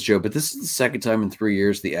what it is, Joe, but this is the second time in 3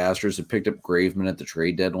 years the Astros have picked up Graveman at the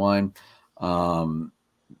trade deadline.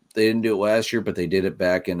 They didn't do it last year, but they did it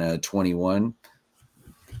back in 21.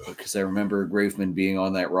 Because I remember Graveman being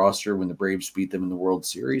on that roster when the Braves beat them in the World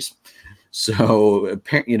Series. So,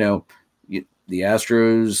 the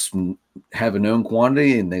Astros have a known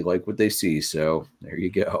quantity and they like what they see. So there you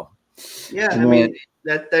go. Yeah, I mean,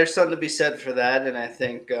 that there's something to be said for that. And I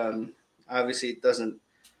think obviously it doesn't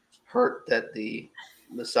hurt that the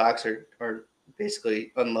Sox are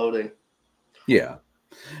basically unloading. Yeah.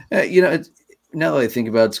 Now that I think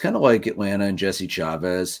about it, it's kind of like Atlanta and Jesse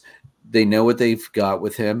Chavez. They know what they've got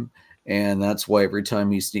with him, and that's why every time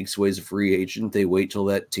he sneaks away as a free agent, they wait till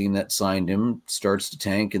that team that signed him starts to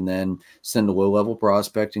tank and then send a low-level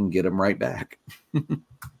prospect and get him right back.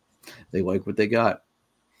 They like what they got.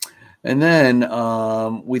 And then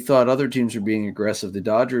we thought other teams were being aggressive. The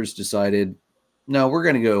Dodgers decided, no, we're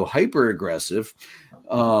going to go hyper aggressive.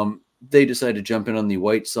 They decided to jump in on the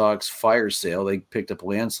White Sox fire sale. They picked up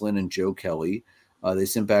Lance Lynn and Joe Kelly. They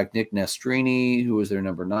sent back Nick Nastrini, who was their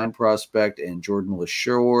number 9 prospect, and Jordan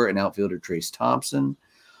LaShore and outfielder Trace Thompson.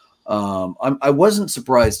 I wasn't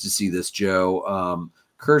surprised to see this, Joe.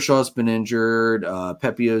 Kershaw's been injured.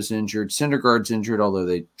 Pepio's injured. Syndergaard's injured, although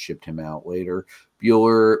they shipped him out later.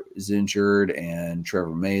 Bueller is injured, and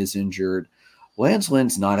Trevor May is injured. Lance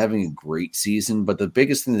Lynn's not having a great season, but the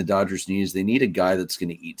biggest thing the Dodgers need is they need a guy that's going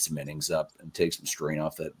to eat some innings up and take some strain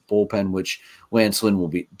off that bullpen, which Lance Lynn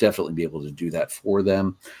will definitely be able to do that for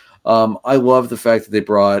them. I love the fact that they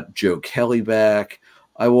brought Joe Kelly back.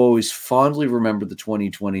 I will always fondly remember the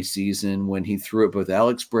 2020 season when he threw at both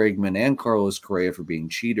Alex Bregman and Carlos Correa for being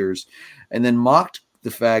cheaters, and then mocked the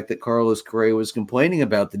fact that Carlos Correa was complaining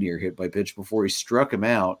about the near hit by pitch before he struck him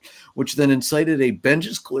out, which then incited a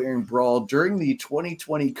benches clearing brawl during the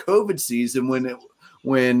 2020 COVID season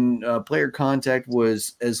when player contact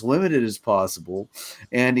was as limited as possible,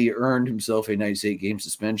 and he earned himself a nice 8-game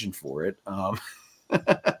suspension for it.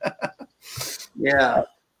 Yeah.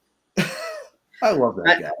 I love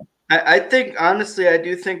that guy. I think, honestly, I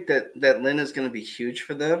do think that Lynn is going to be huge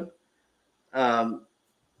for them.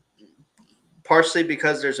 Partially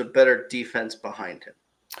because there's a better defense behind him.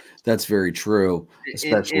 That's very true.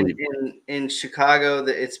 Especially in Chicago,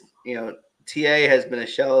 it's TA has been a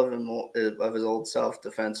shell of his old self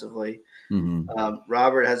defensively. Mm-hmm.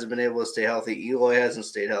 Robert hasn't been able to stay healthy. Eloy hasn't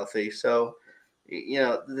stayed healthy. So,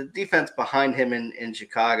 the defense behind him in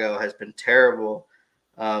Chicago has been terrible.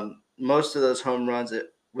 Most of those home runs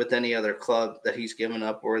with any other club that he's given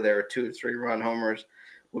up, where there are 2 or 3 run homers,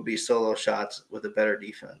 would be solo shots with a better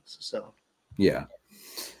defense. So. Yeah.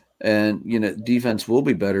 And, defense will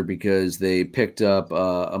be better because they picked up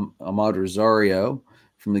Ahmad Rosario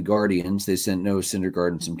from the Guardians. They sent Noah Syndergaard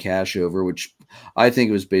and some cash over, which I think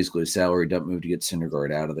it was basically a salary dump move to get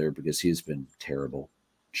Syndergaard out of there because he's been terrible.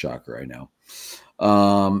 Shocker, I know.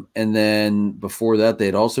 And then before that, they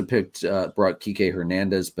had also brought Kike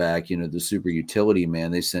Hernandez back, the super utility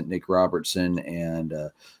man. They sent Nick Robertson and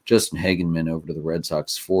Justin Hagenman over to the Red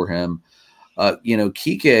Sox for him.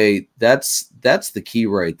 Kike, that's the key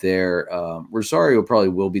right there. Rosario probably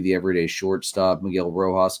will be the everyday shortstop. Miguel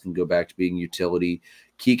Rojas can go back to being utility.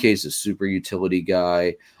 Kike's a super utility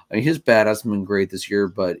guy. I mean, his bat hasn't been great this year,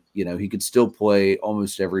 but, he could still play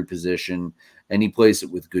almost every position, and he plays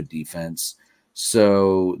it with good defense.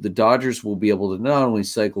 So the Dodgers will be able to not only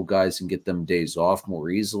cycle guys and get them days off more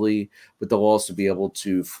easily, but they'll also be able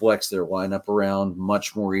to flex their lineup around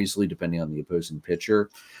much more easily depending on the opposing pitcher.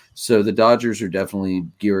 So the Dodgers are definitely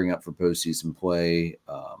gearing up for postseason play.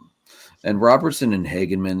 And Robertson and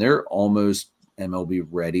Hagenman, they're almost MLB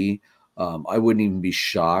ready. I wouldn't even be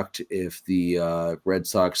shocked if the Red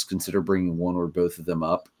Sox consider bringing one or both of them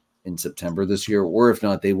up in September this year, or if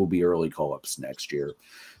not, they will be early call-ups next year.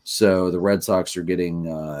 So the Red Sox are getting,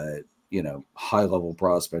 high-level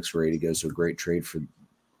prospects ready to go. So great trade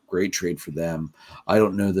for them. I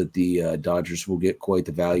don't know that the Dodgers will get quite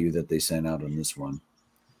the value that they sent out on this one.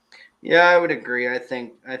 Yeah, I would agree. I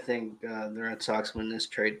think the Red Sox win this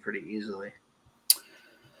trade pretty easily.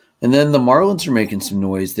 And then the Marlins are making some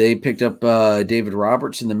noise. They picked up David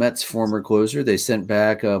Robertson, the Mets' former closer. They sent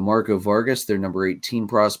back Marco Vargas, their number 18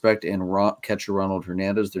 prospect, and catcher Ronald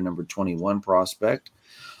Hernandez, their number 21 prospect.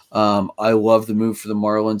 I love the move for the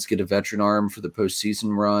Marlins, get a veteran arm for the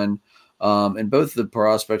postseason run. And both of the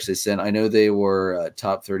prospects they sent, I know they were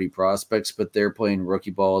top 30 prospects, but they're playing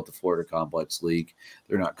rookie ball at the Florida Complex League.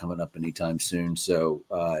 They're not coming up anytime soon. So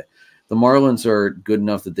the Marlins are good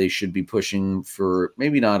enough that they should be pushing for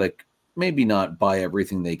maybe not buy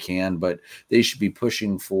everything they can, but they should be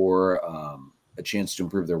pushing for a chance to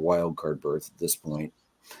improve their wild card berth at this point.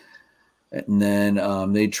 And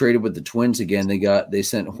then they traded with the Twins again. They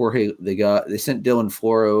sent Dylan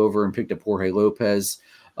Floro over and picked up Jorge Lopez.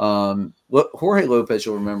 Jorge Lopez,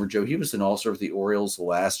 you'll remember, Joe, he was an all-star with the Orioles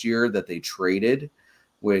last year that they traded,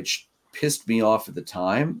 which pissed me off at the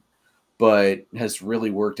time, but has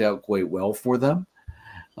really worked out quite well for them.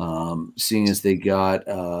 Seeing as they got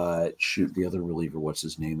the other reliever, what's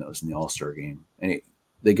his name, that was in the All-Star game.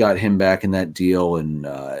 they got him back in that deal, and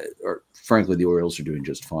or frankly, the Orioles are doing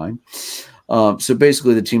just fine. So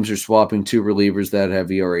basically, the teams are swapping two relievers that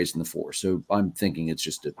have ERAs in the 4. So I'm thinking it's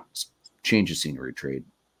just a change of scenery trade.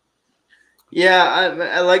 Yeah,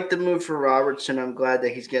 I like the move for Robertson. I'm glad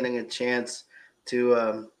that he's getting a chance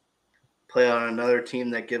to play on another team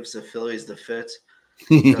that gives the Phillies the fits.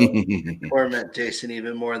 So torment Jason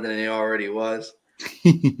even more than he already was.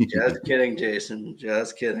 Just kidding, Jason.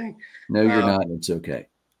 Just kidding. No, you're not. It's okay.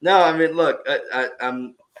 No, I mean, look,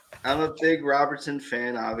 I'm a big Robertson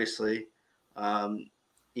fan. Obviously,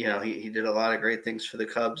 he did a lot of great things for the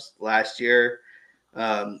Cubs last year.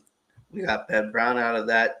 We got Ben Brown out of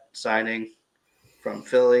that signing from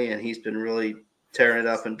Philly, and he's been really tearing it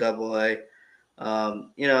up in Double-A.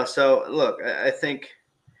 So look, I think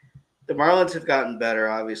the Marlins have gotten better,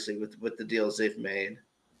 obviously, with the deals they've made.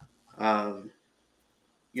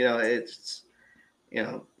 It's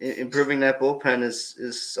improving that bullpen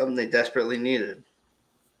is something they desperately needed.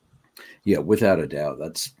 Yeah, without a doubt,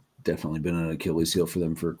 that's definitely been an Achilles heel for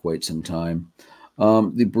them for quite some time.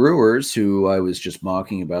 The Brewers, who I was just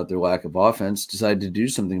mocking about their lack of offense, decided to do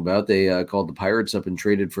something about. They called the Pirates up and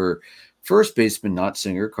traded for first baseman, not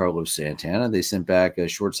singer, Carlos Santana. They sent back a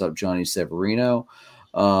shortstop, Johnny Severino.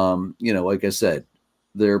 Like I said,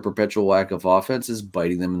 their perpetual lack of offense is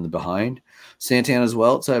biting them in the behind. Santana's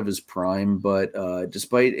well outside of his prime, but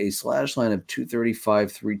despite a slash line of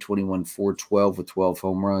 235, 321, 412 with 12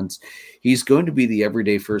 home runs, he's going to be the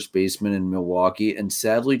everyday first baseman in Milwaukee. And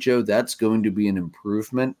sadly, Joe, that's going to be an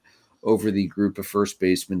improvement over the group of first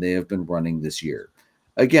basemen they have been running this year.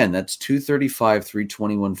 Again, that's 235,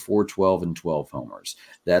 321, 412, and 12 homers.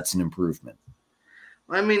 That's an improvement.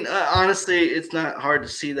 I mean, honestly, it's not hard to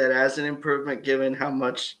see that as an improvement given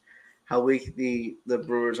how weak the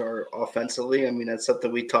Brewers are offensively. I mean, that's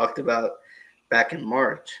something we talked about back in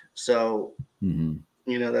March. So,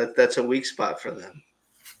 that's a weak spot for them.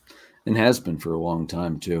 And has been for a long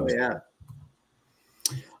time, too. Oh, yeah.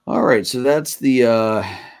 All right, so that's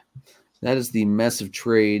that is the mess of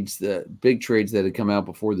trades, the big trades that had come out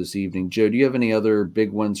before this evening. Joe, do you have any other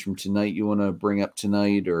big ones from tonight you want to bring up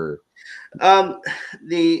tonight, or?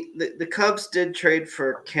 The Cubs did trade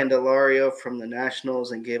for Candelario from the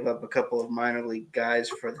Nationals and gave up a couple of minor league guys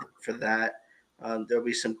for that. There'll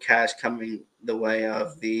be some cash coming the way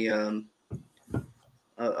of the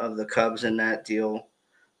Cubs in that deal.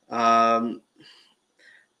 The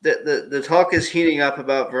talk is heating up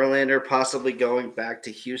about Verlander possibly going back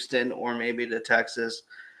to Houston or maybe to Texas.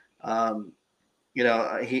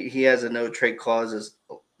 He has a no trade clause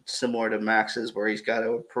similar to Max's where he's got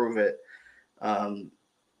to approve it.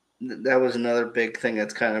 That was another big thing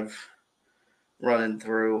that's kind of running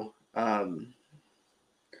through. So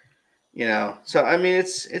I mean,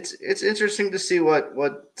 it's interesting to see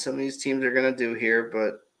what some of these teams are going to do here,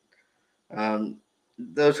 but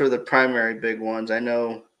those were the primary big ones. I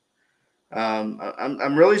know.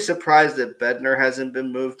 I'm really surprised that Bednar hasn't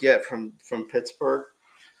been moved yet from Pittsburgh.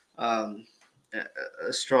 A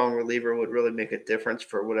strong reliever would really make a difference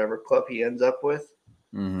for whatever club he ends up with.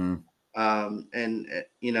 Mm-hmm.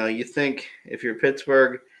 You think if you're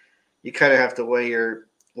Pittsburgh, you kind of have to weigh your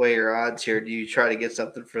odds here. Do you try to get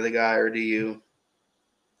something for the guy, or do you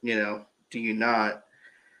not?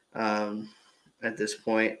 At this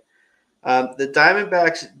point, the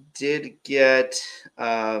Diamondbacks did get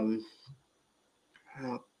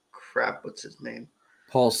what's his name?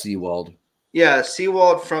 Paul Sewald. Yeah,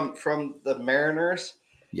 Sewald from the Mariners.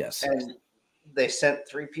 Yes, and they sent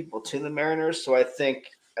 3 people to the Mariners, so I think.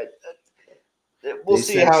 We'll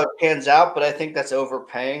see how it pans out, but I think that's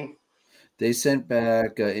overpaying. They sent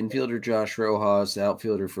back infielder Josh Rojas,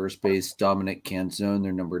 outfielder first base Dominic Canzone,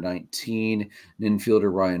 their number 19, and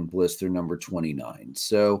infielder Ryan Bliss, their number 29.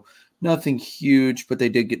 So nothing huge, but they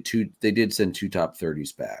did send 2 top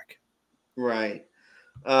 30s back. Right.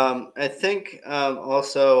 I think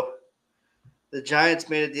also the Giants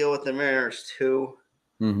made a deal with the Mariners too,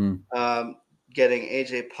 getting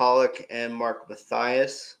AJ Pollock and Mark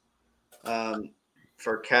Mathias.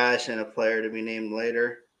 For cash and a player to be named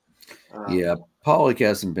later. Yeah, Pollock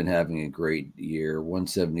hasn't been having a great year.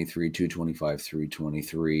 173, 225,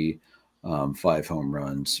 323, 5 home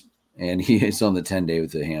runs. And he is on the 10-day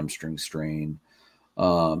with a hamstring strain.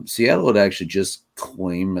 Seattle had actually just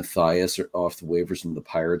claimed Mathias off the waivers from the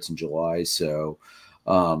Pirates in July. So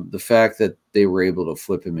the fact that they were able to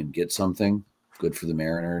flip him and get something, good for the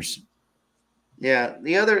Mariners. Yeah,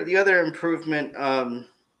 the other improvement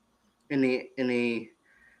in the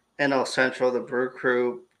NL Central, the Brew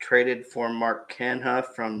Crew traded for Mark Canha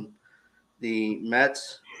from the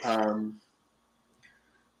Mets.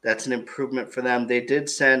 That's an improvement for them. They did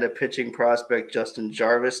send a pitching prospect, Justin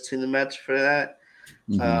Jarvis, to the Mets for that.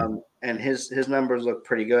 And his numbers look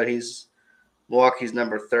pretty good. He's Milwaukee's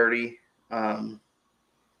number 30,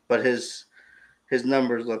 but his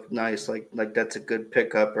numbers look nice. Like that's a good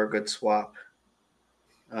pickup or a good swap.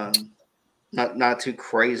 Not too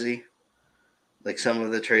crazy, like some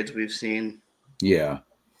of the trades we've seen. Yeah.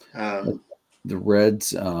 The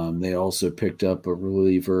Reds, they also picked up a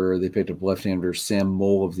reliever. They picked up left-hander Sam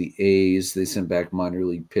Moll of the A's. They sent back minor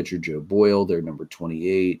league pitcher Joe Boyle, their number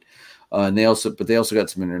 28. And they also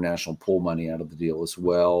got some international pool money out of the deal as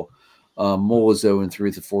well. Moll is 0-3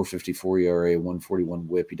 with a 4.54 ERA, 141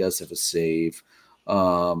 WHIP. He does have a save.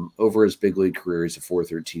 Over his big league career, he's a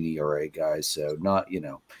 4.13 ERA guy. So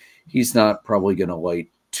he's not probably going to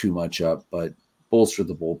light too much up, but bolster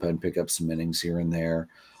the bullpen, pick up some innings here and there.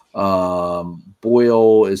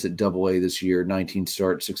 Boyle is at Double-A this year, 19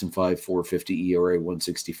 starts, 6-5, 4.50 ERA,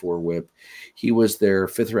 164 WHIP. He was their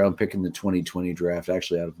 5th round pick in the 2020 draft,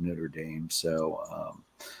 actually out of Notre Dame. So,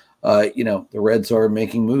 the Reds are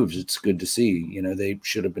making moves. It's good to see. They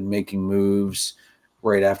should have been making moves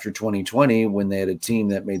right after 2020 when they had a team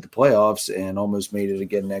that made the playoffs and almost made it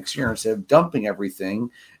again next year, instead of dumping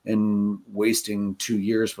everything and wasting 2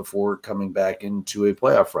 years before coming back into a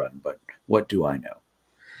playoff run. But what do I know?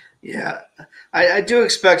 Yeah, I do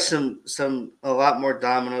expect a lot more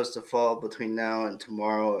dominoes to fall between now and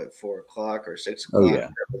tomorrow at 4:00 or 6:00. Oh,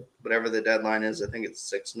 yeah. Whatever the deadline is. I think it's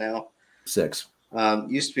 6 now. 6.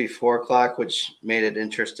 Used to be 4:00, which made it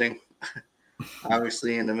interesting.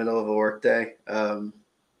 Obviously, in the middle of a workday.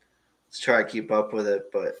 Let's try to keep up with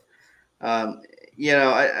it, but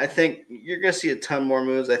I think you're going to see a ton more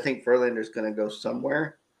moves. I think Verlander's going to go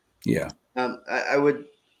somewhere. Yeah. I would.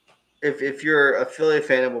 If you're a Philly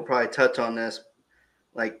fan, and we'll probably touch on this,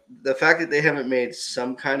 like the fact that they haven't made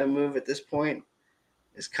some kind of move at this point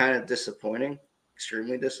is kind of disappointing,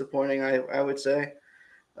 extremely disappointing. I would say,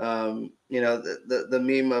 the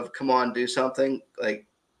meme of "Come on, do something." Like,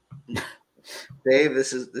 Dave,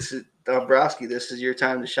 this is Dombrowski. This is your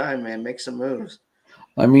time to shine, man. Make some moves.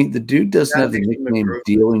 I mean, the dude doesn't have the nickname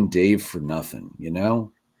Dealing Dave for nothing,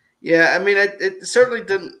 Yeah, I mean, it certainly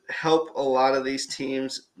didn't help a lot of these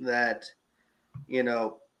teams that,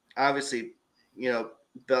 obviously,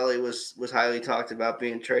 Belly was highly talked about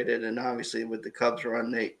being traded, and obviously with the Cubs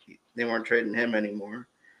run, they weren't trading him anymore.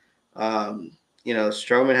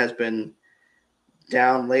 Stroman has been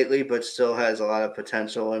down lately, but still has a lot of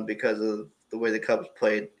potential, and because of the way the Cubs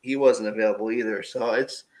played, he wasn't available either. So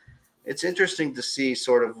it's interesting to see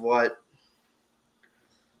sort of what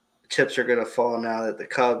chips are going to fall now that the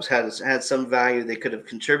Cubs had some value they could have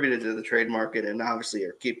contributed to the trade market and obviously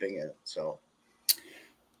are keeping it. So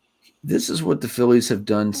this is what the Phillies have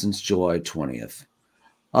done since July 20th.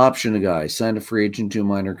 Option a guy, sign a free agent to a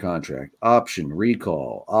minor contract. Option,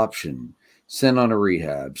 recall. Option, send on a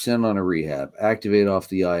rehab. Activate off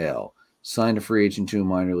the IL. Sign a free agent to a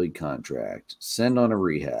minor league contract. Send on a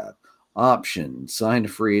rehab. Option, sign a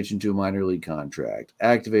free agent to a minor league contract.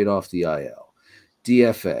 Activate off the IL.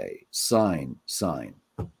 DFA, sign.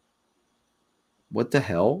 What the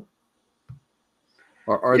hell?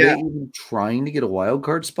 Are they even trying to get a wild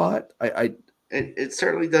card spot? It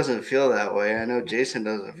certainly doesn't feel that way. I know Jason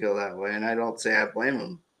doesn't feel that way, and I don't say I blame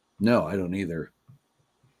him. No, I don't either.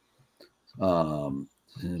 Give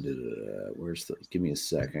me a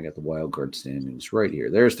sec. I got the wild card standings right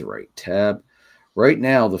here. There's the right tab. Right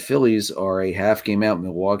now, the Phillies are a half game out.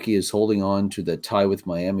 Milwaukee is holding on to the tie with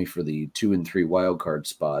Miami for the 2 and 3 wild card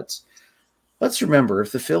spots. Let's remember,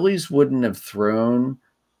 if the Phillies wouldn't have thrown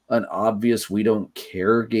an obvious we don't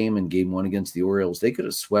care game in game 1 against the Orioles, they could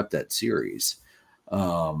have swept that series,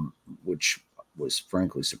 which was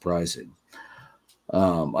frankly surprising.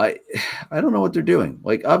 I don't know what they're doing.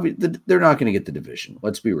 Like, they're not going to get the division.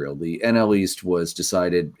 Let's be real. The NL East was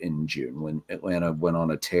decided in June when Atlanta went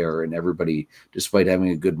on a tear, and everybody, despite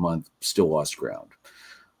having a good month, still lost ground.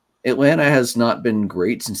 Atlanta has not been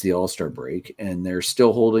great since the All-Star break, and they're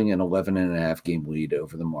still holding an 11.5 game lead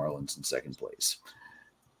over the Marlins in second place.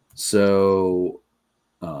 So,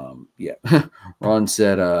 Ron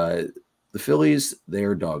said, the Phillies,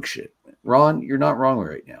 they're dog shit. Ron, you're not wrong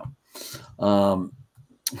right now.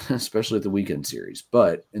 Especially at the weekend series,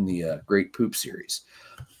 but in the Great Poop series.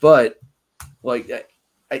 But like,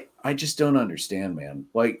 I just don't understand, man.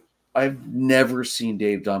 Like, I've never seen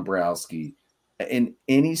Dave Dombrowski in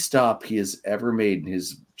any stop he has ever made in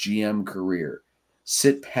his GM career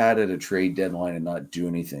sit pat at a trade deadline and not do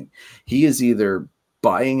anything. He is either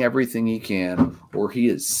buying everything he can or he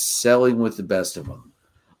is selling with the best of them.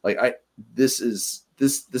 Like, this is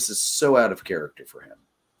so out of character for him.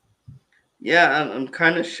 Yeah, I'm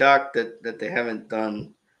kind of shocked that they haven't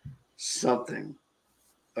done something.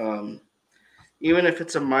 Even if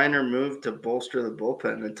it's a minor move to bolster the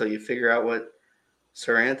bullpen until you figure out what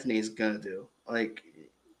Sir Anthony's gonna do. Like,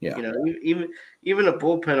 Yeah. even a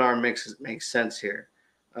bullpen arm makes sense here,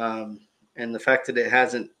 and the fact that it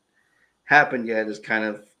hasn't happened yet is kind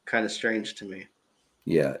of strange to me.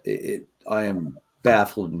 Yeah, I am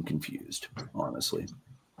baffled and confused, honestly.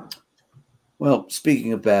 Well,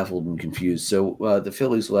 speaking of baffled and confused, so the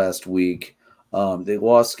Phillies last week, they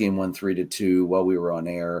lost game 1 3-2 while we were on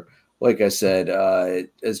air. Like I said,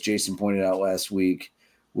 as Jason pointed out last week,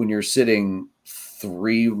 when you're sitting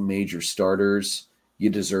 3 major starters, you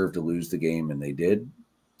deserve to lose the game, and they did.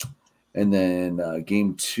 And then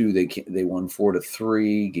game 2, they won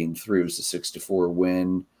 4-3. Game 3 was a 6-4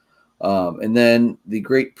 win. And then the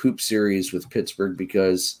great poop series with Pittsburgh,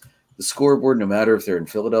 because the scoreboard, no matter if they're in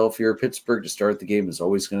Philadelphia or Pittsburgh to start the game, is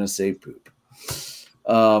always going to say poop.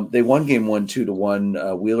 They won game 1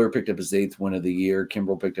 2-1. Wheeler picked up his 8th win of the year.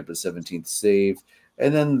 Kimbrel picked up his 17th save.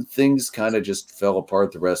 And then things kind of just fell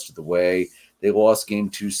apart the rest of the way. They lost game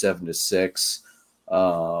 2 7-6.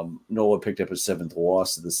 Nola picked up his 7th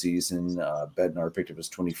loss of the season. Bednar picked up his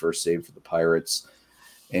 21st save for the Pirates.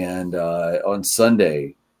 And on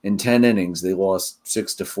Sunday, in 10 innings, they lost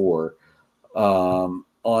 6-4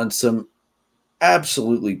 on some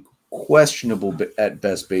absolutely questionable at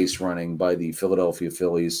best base running by the Philadelphia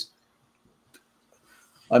Phillies.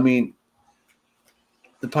 I mean,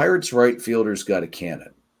 the Pirates' right fielder's got a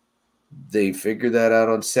cannon. They figured that out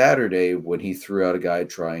on Saturday when he threw out a guy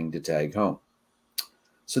trying to tag home.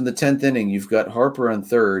 So in the 10th inning, you've got Harper on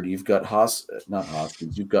third. You've got not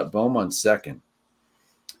Hoskins. You've got Bohm on second.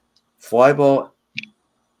 Fly ball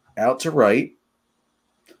out to right.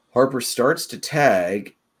 Harper starts to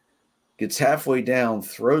tag, gets halfway down,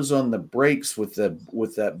 throws on the brakes with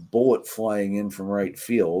that bullet flying in from right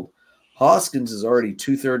field. Hoskins is already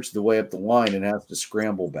 2/3 of the way up the line and has to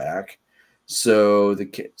scramble back. So the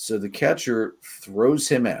catcher throws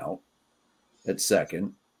him out at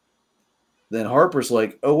second. Then Harper's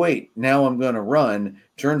like, oh, wait, now I'm going to run,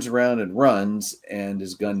 turns around and runs, and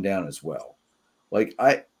is gunned down as well. Like,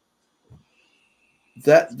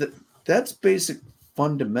 that's basic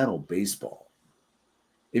fundamental baseball.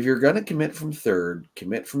 If you're going to commit from third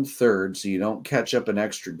so you don't catch up an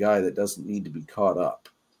extra guy that doesn't need to be caught up.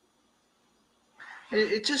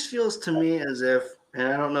 It just feels to me as if, and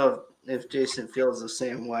I don't know if Jason feels the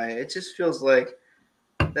same way, it just feels like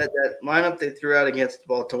that lineup they threw out against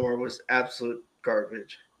Baltimore was absolute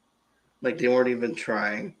garbage. Like they weren't even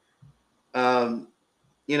trying. And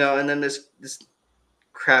then this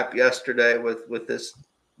crap yesterday with this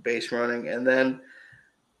base running, and then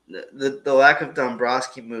the lack of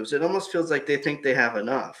Dombrowski moves. It almost feels like they think they have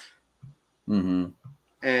enough. Mm-hmm.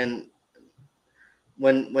 And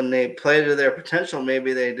when they play to their potential,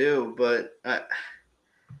 maybe they do, but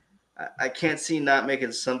I can't see not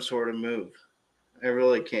making some sort of move. I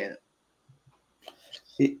really can't.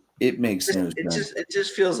 It makes no sense. It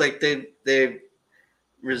just feels like they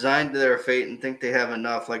resigned to their fate and think they have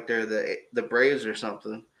enough, like they're the Braves or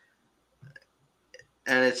something.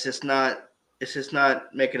 And it's just not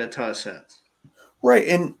making a ton of sense. Right,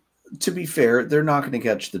 and to be fair, they're not going to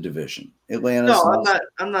catch the division. Atlanta's No,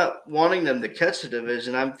 I'm not wanting them to catch the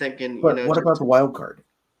division. I'm thinking, but what about the wild card?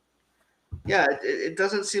 Yeah, it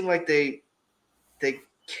doesn't seem like they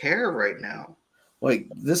care right now. Like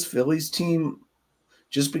this Phillies team,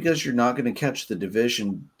 just because you're not going to catch the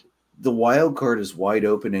division, the wild card is wide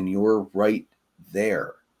open and you're right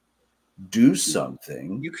there. Do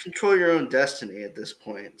something. You control your own destiny at this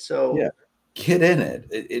point. So yeah, get in it.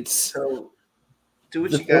 It's so do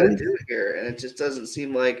what you got to do here, and it just doesn't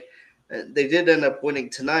seem like they did end up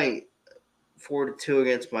winning tonight, 4-2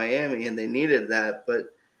 against Miami, and they needed that.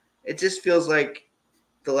 But it just feels like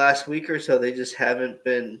the last week or so they just haven't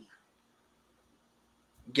been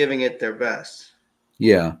giving it their best.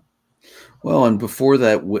 Yeah. Well, and before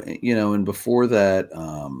that,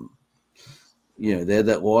 they had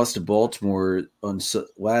that loss to Baltimore on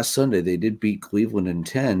last Sunday. They did beat Cleveland in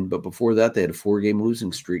 10, but before that, they had a 4-game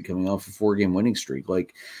losing streak coming off a 4-game winning streak.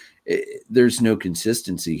 Like, there's no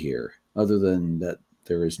consistency here, other than that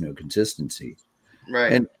there is no consistency.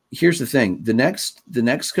 Right. And here's the thing: the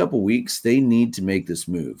next couple weeks, they need to make this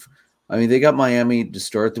move. I mean, they got Miami to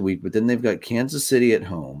start the week, but then they've got Kansas City at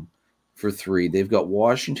home for 3. They've got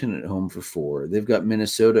Washington at home for 4. They've got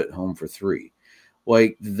Minnesota at home for 3.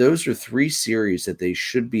 Like, those are 3 series that they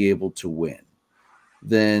should be able to win.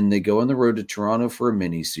 Then they go on the road to Toronto for a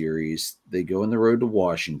mini series. They go on the road to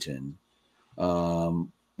Washington,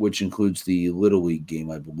 which includes the Little League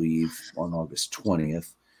game, I believe, on August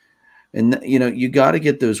 20th. And you got to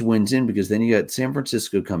get those wins in, because then you got San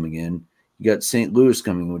Francisco coming in, you got St. Louis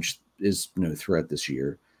coming, which is no threat this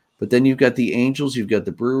year. But then you've got the Angels, you've got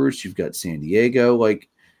the Brewers, you've got San Diego. Like,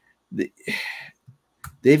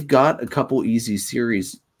 they've got a couple easy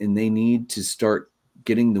series, and they need to start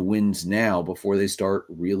getting the wins now before they start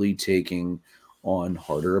really taking on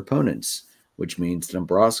harder opponents, which means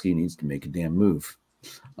Dombrowski needs to make a damn move.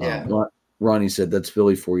 Yeah. Ronnie said, that's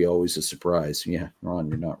Philly for you, always a surprise. Yeah, Ron,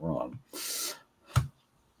 you're not wrong.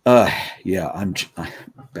 Yeah, I'm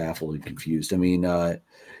baffled and confused. I mean,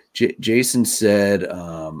 Jason said,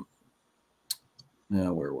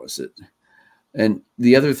 where was it? And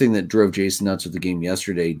the other thing that drove Jason nuts with the game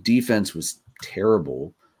yesterday, defense was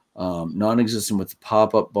terrible, non-existent with the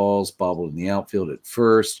pop-up balls, bobbled in the outfield at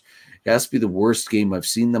first. It has to be the worst game I've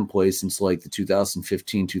seen them play since like the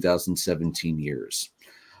 2015, 2017 years.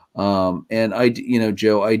 And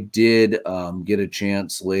Joe, I did get a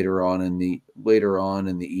chance later on in the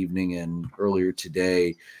evening and earlier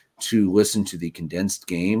today to listen to the condensed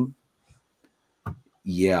game.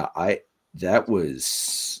 Yeah, that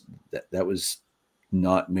was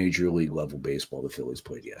not major league level baseball the Phillies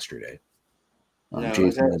played yesterday. No,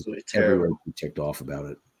 Jason has everywhere ticked off about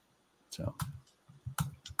it. So,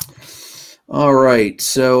 all right,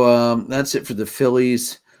 so that's it for the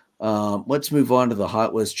Phillies. Let's move on to the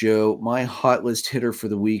hot list, Joe. My hot list hitter for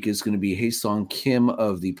the week is going to be Ha-Seong Kim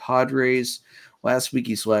of the Padres. Last week,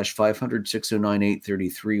 he slashed 500, 609,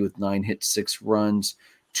 833 with 9 hits, 6 runs,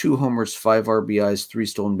 2 homers, 5 RBIs, 3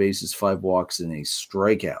 stolen bases, 5 walks, and a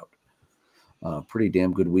strikeout. Pretty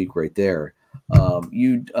damn good week right there. Do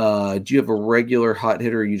you have a regular hot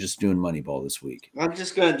hitter, or are you just doing Moneyball this week? I'm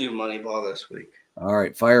just going to do Moneyball this week. All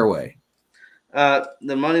right, fire away. The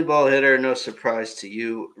Moneyball hitter, no surprise to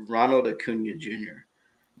you, Ronald Acuna Jr.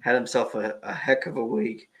 had himself a heck of a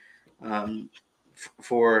week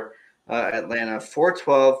for Atlanta.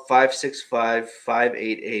 412, 565,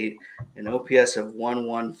 588, an OPS of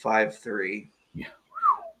 1153. Yeah.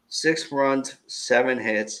 6 runs, 7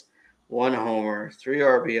 hits, 1 homer, 3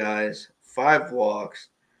 RBIs, 5 walks,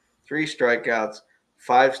 3 strikeouts,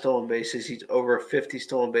 5 stolen bases. He's over 50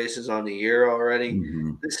 stolen bases on the year already.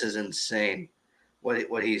 Mm-hmm. This is insane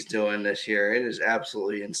what he's doing this year. It is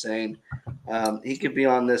absolutely insane. He could be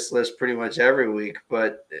on this list pretty much every week,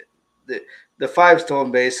 but the 5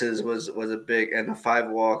 stolen bases was a big, and the 5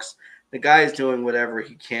 walks. The guy is doing whatever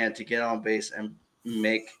he can to get on base and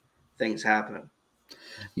make things happen.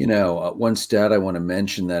 One stat I want to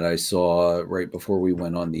mention that I saw right before we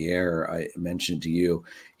went on the air, I mentioned to you,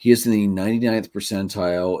 he is in the 99th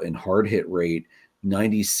percentile in hard hit rate,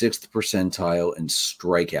 96th percentile in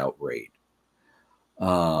strikeout rate.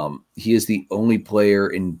 He is the only player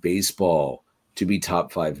in baseball to be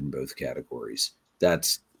top 5 in both categories.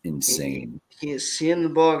 That's insane. He is seeing the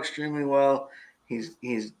ball extremely well. He's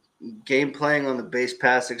game playing on the base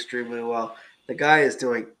pass extremely well. The guy is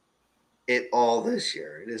doing it all this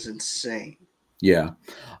year. It is insane. Yeah.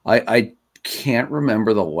 I can't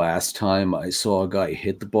remember the last time I saw a guy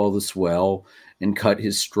hit the ball this well and cut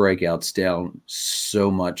his strikeouts down so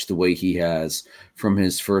much the way he has from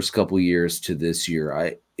his first couple years to this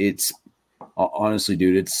year. It's honestly,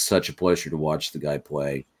 dude, it's such a pleasure to watch the guy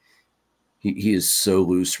play. He is so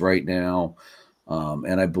loose right now.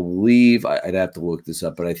 And I believe I'd have to look this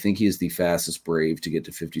up, but I think he is the fastest Brave to get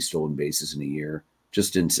to 50 stolen bases in a year.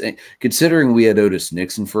 Just insane. Considering we had Otis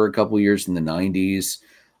Nixon for a couple years in the 90s.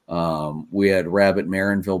 We had Rabbit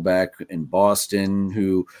Marinville back in Boston,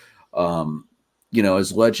 who,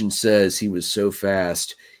 as legend says, he was so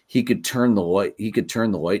fast he could turn the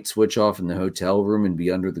light switch off in the hotel room and be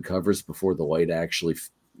under the covers before the light actually,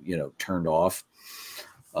 turned off.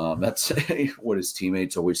 That's what his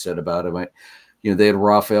teammates always said about him. They had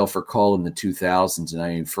Rafael Furcal in the 2000s,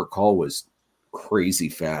 and Furcal was crazy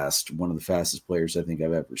fast, one of the fastest players I think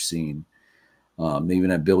I've ever seen. They even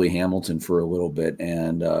had Billy Hamilton for a little bit,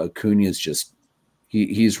 and Acuna's just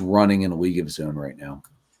he's running in a league of his own right now.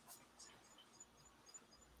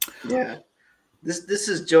 Yeah, this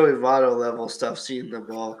is Joey Votto level stuff. Seeing the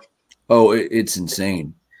ball. Oh, it's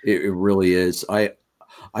insane. It really is. I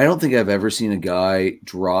don't think I've ever seen a guy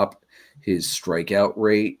drop his strikeout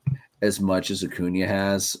rate as much as Acuna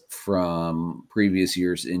has from previous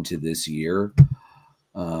years into this year.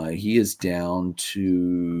 He is down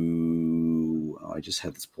to, I just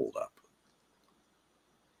had this pulled up.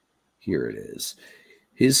 Here it is.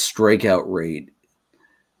 His strikeout rate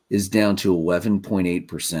is down to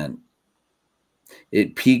 11.8%.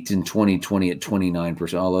 It peaked in 2020 at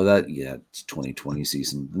 29%, although it's 2020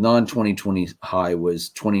 season. The non-2020 high was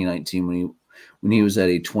 2019 when he was at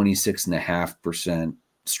a 26.5%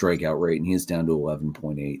 strikeout rate, and he is down to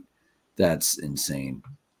 11.8. That's insane.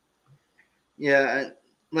 Yeah,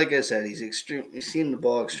 like I said, he's seen the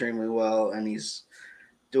ball extremely well, and he's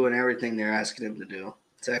doing everything they're asking him to do.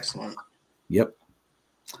 It's excellent. Yep.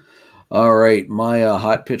 All right. My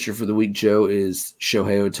hot pitcher for the week, Joe, is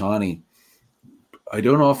Shohei Ohtani. I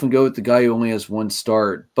don't often go with the guy who only has one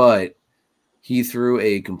start, but he threw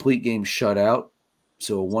a complete game shutout,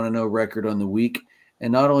 so a 1-0 record on the week.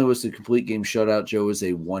 And not only was the complete game shutout, Joe was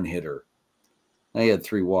a one-hitter. Now he had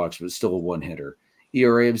 3 walks, but still a one-hitter.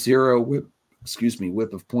 ERA of 0, whip of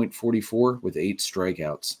 .44 with 8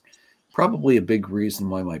 strikeouts. Probably a big reason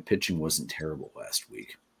why my pitching wasn't terrible last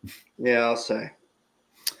week. Yeah, I'll say.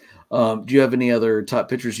 Do you have any other top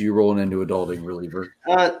pitchers you rolling into adulting reliever?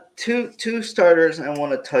 Two starters I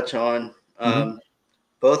want to touch on,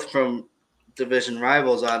 both from division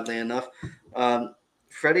rivals, oddly enough.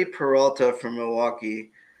 Freddie Peralta from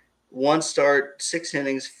Milwaukee, 1 start, 6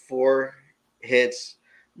 innings, 4 hits,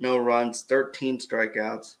 no runs, 13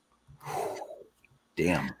 strikeouts.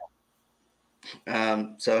 Damn.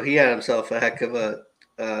 So he had himself a heck of a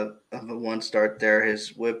 1 start there.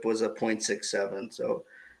 His whip was a .67, so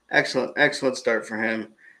excellent start for him.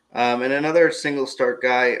 And another single start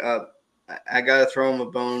guy, I got to throw him a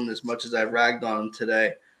bone as much as I ragged on him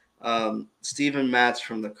today. Steven Matz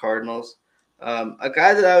from the Cardinals, a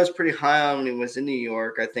guy that I was pretty high on when he was in New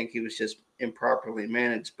York. I think he was just improperly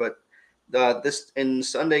managed, but this in the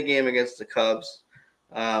Sunday game against the Cubs,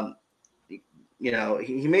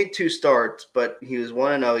 he made 2 starts, but he was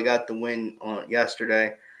 1-0. He got the win on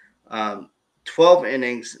yesterday. 12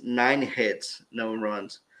 innings, 9 hits, no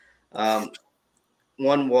runs, 1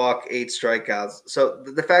 walk, 8 strikeouts. So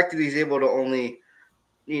the fact that he's able to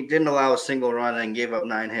he didn't allow a single run and gave up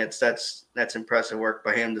 9 hits, that's impressive work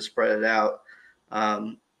by him to spread it out.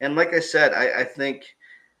 And like I said, I think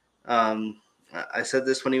I said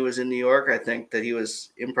this when he was in New York. I think that he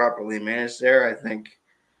was improperly managed there. I think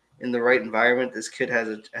in the right environment, this kid has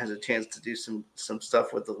a chance to do some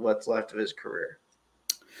stuff with what's left of his career.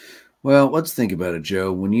 Well, let's think about it,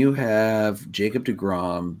 Joe. When you have Jacob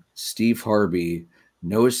deGrom, Steve Harvey,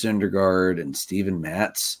 Noah Syndergaard, and Steven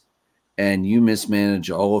Matz, and you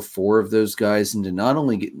mismanage all of 4 of those guys into not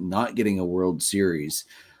only not getting a World Series,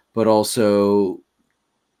 but also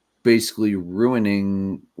basically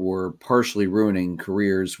ruining or partially ruining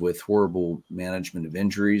careers with horrible management of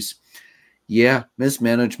injuries. Yeah,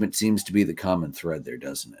 mismanagement seems to be the common thread there,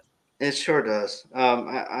 doesn't it? It sure does.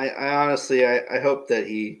 I honestly, I hope that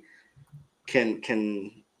he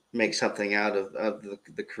can make something out of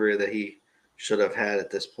the career that he should have had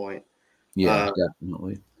at this point. Yeah,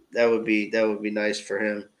 definitely. That would be nice for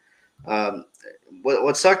him.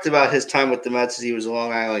 What sucked about his time with the Mets is he was a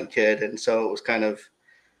Long Island kid, and so it was kind of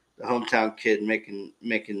the hometown kid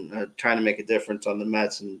trying to make a difference on the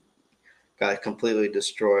Mets, and got completely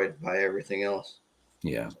destroyed by everything else.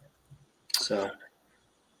 Yeah. So.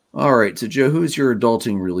 All right. So, Joe, who's your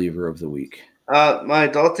adulting reliever of the week? My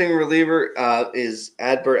adulting reliever is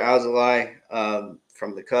Adbert Alzolay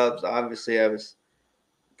from the Cubs. Obviously, I was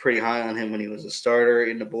pretty high on him when he was a starter.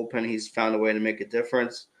 In the bullpen, he's found a way to make a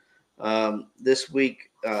difference. This week,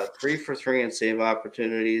 3 for 3 in save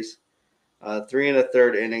opportunities, 3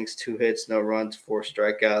 1/3 innings, 2 hits, no runs, 4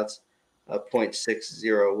 strikeouts, a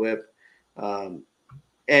 .60 whip.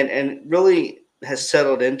 And really has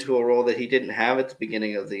settled into a role that he didn't have at the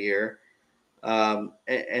beginning of the year. And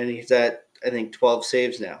he's at, I think, 12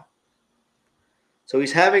 saves now. So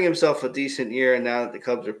he's having himself a decent year, and now that the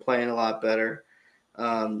Cubs are playing a lot better,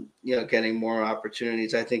 getting more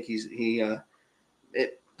opportunities, I think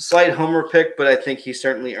slight homer pick, but I think he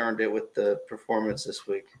certainly earned it with the performance this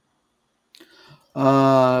week.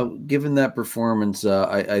 Given that performance,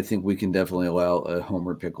 I think we can definitely allow a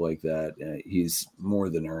homer pick like that. He's more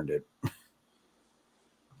than earned it.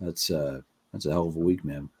 That's a hell of a week,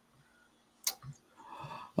 man.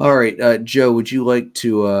 All right, Joe, would you like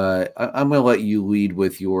to? I'm going to let you lead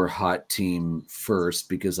with your hot team first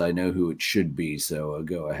because I know who it should be. So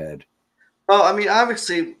go ahead. Well, I mean,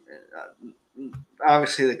 obviously,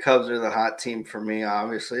 the Cubs are the hot team for me.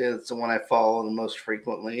 Obviously, it's the one I follow the most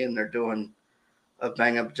frequently, and they're doing a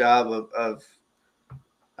bang-up job of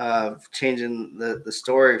changing the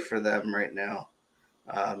story for them right now,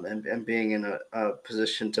 and being in a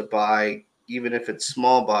position to buy, even if it's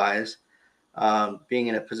small buys. Being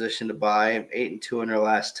in a position to buy 8-2 in their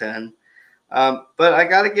last 10. But I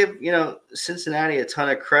got to give, Cincinnati a ton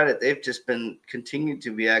of credit. They've just been continued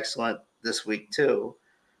to be excellent this week too.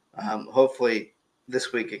 Hopefully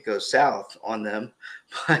this week it goes south on them,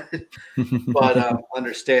 but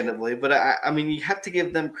understandably. But I mean, you have to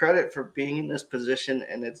give them credit for being in this position,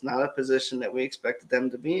 and it's not a position that we expected them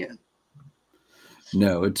to be in.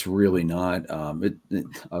 No, it's really not.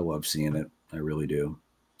 I love seeing it. I really do.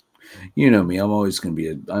 You know me. I'm always going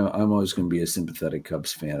to be a sympathetic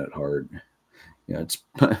Cubs fan at heart. Yeah, it's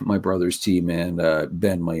my brother's team, and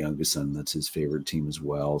Ben, my youngest son, that's his favorite team as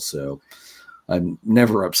well. So I'm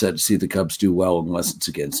never upset to see the Cubs do well unless it's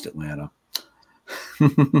against Atlanta.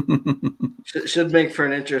 Should make for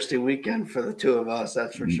an interesting weekend for the two of us.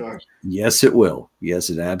 That's for sure. Yes, it will. Yes,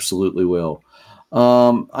 it absolutely will.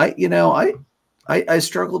 I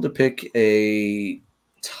struggled to pick a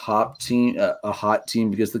top team, a hot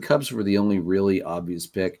team, because the Cubs were the only really obvious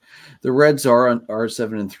pick. The Reds are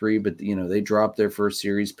 7-3, but they dropped their first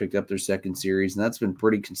series, picked up their second series, and that's been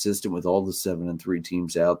pretty consistent with all the 7-3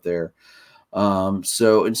 teams out there.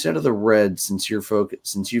 So instead of the Reds, since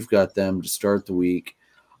you've got them to start the week,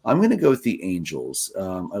 I'm going to go with the Angels.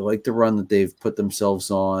 I like the run that they've put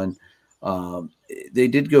themselves on. They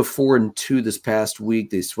did go 4-2 this past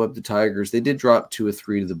week. They swept the Tigers. They did drop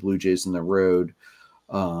 2-3 to the Blue Jays on the road.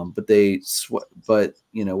 But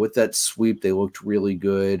with that sweep, they looked really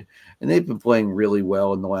good, and they've been playing really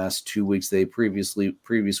well in the last 2 weeks. They previous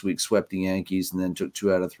week swept the Yankees and then took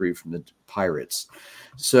 2 out of 3 from the Pirates.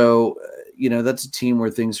 So, that's a team where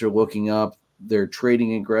things are looking up. They're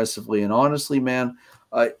trading aggressively, and honestly, man,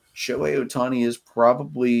 Shohei Ohtani is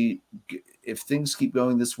probably, if things keep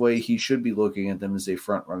going this way, he should be looking at them as a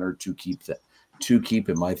front runner to keep him.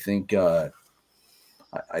 I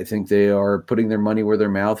think they are putting their money where their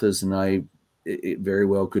mouth is, and it very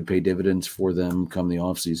well could pay dividends for them come the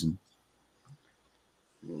offseason.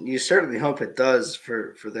 You certainly hope it does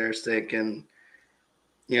for their sake, and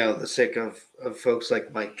the sake of folks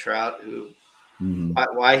like Mike Trout, who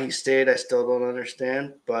why he stayed, I still don't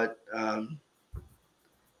understand, but to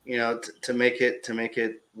make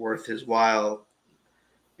it worth his while,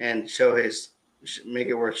 and make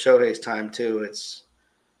it worth Shohei's time too. It's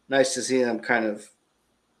nice to see them kind of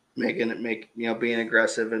being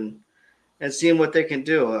aggressive and seeing what they can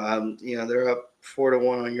do. They're up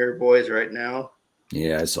 4-1 on your boys right now.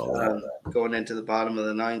 Yeah, I saw that. Going into the bottom of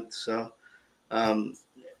the ninth. So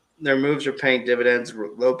their moves are paying dividends.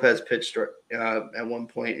 Lopez pitched at one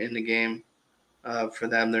point in the game for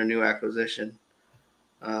them, their new acquisition,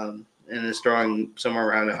 and is throwing somewhere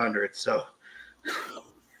around 100. So,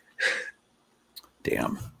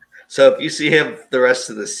 damn. So if you see him the rest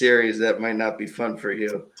of the series, that might not be fun for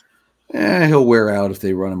you. He'll wear out if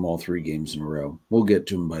they run him all 3 games in a row. We'll get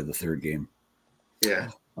to him by the 3rd game. Yeah.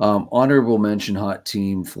 Honorable mention hot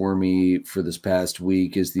team for me for this past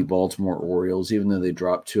week is the Baltimore Orioles. Even though they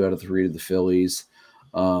dropped 2 out of 3 to the Phillies,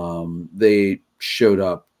 they showed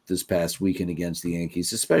up this past weekend against the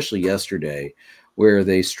Yankees, especially yesterday, where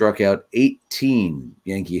they struck out 18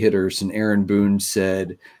 Yankee hitters, and Aaron Boone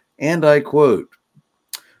said, and I quote,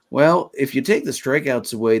 "Well, if you take the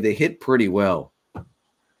strikeouts away, they hit pretty well."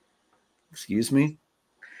 Excuse me?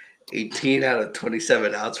 18 out of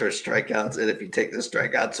 27 outs were strikeouts, and if you take the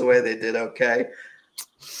strikeouts away, they did okay.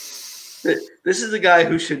 This is a guy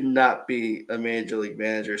who should not be a major league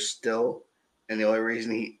manager still, and the only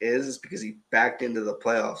reason he is because he backed into the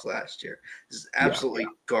playoffs last year. This is absolutely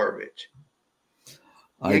garbage.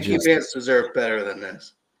 Yankee fans deserve better than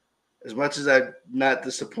this. As much as I'm not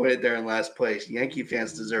disappointed they're in last place, Yankee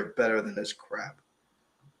fans deserve better than this crap.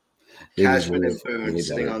 Cashman and Boone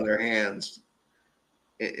sitting on their hands.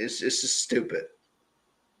 It's just stupid.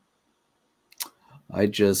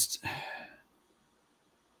 Okay.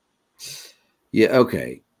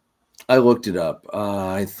 I looked it up.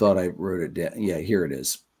 I thought I wrote it down. Yeah, here it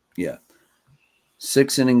is. Yeah.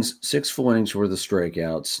 6 full innings worth of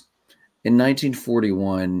strikeouts. In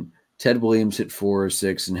 1941, Ted Williams hit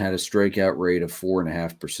 406 and had a strikeout rate of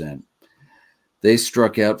 4.5%. They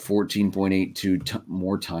struck out 14.82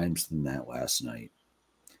 more times than that last night.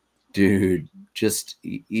 Dude, just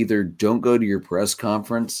either don't go to your press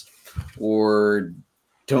conference or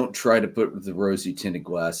don't try to put the rosy tinted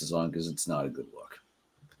glasses on, because it's not a good look.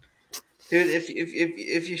 Dude,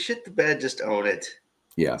 if you shit the bed, just own it.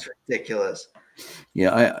 Yeah, it's ridiculous.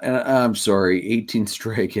 Yeah, I'm sorry. 18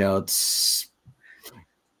 strikeouts.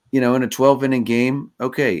 In a 12-inning game,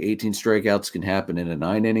 okay, 18 strikeouts can happen. In a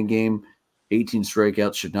 9-inning game, 18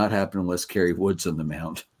 strikeouts should not happen unless Kerry Wood's on the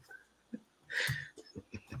mound.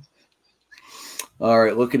 All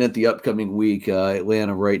right, looking at the upcoming week,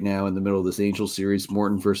 Atlanta right now in the middle of this Angels series.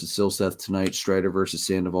 Morton versus Silseth tonight. Strider versus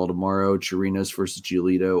Sandoval tomorrow. Chirinos versus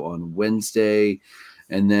Giolito on Wednesday.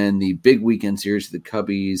 And then the big weekend series of the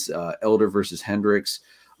Cubbies, Elder versus Hendricks.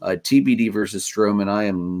 TBD versus Stroman. I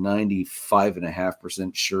am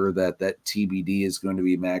 95.5% sure that TBD is going to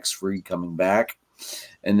be Max Fried coming back.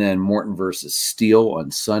 And then Morton versus Steele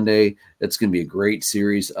on Sunday. That's going to be a great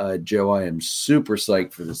series. Joe, I am super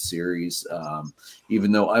psyched for this series,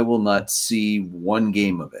 even though I will not see one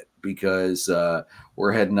game of it because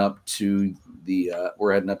we're heading up to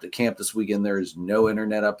camp this weekend. There is no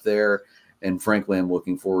internet up there, and frankly, I'm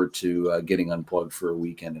looking forward to getting unplugged for a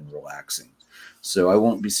weekend and relaxing. So I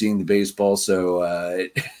won't be seeing the baseball. So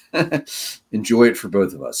enjoy it for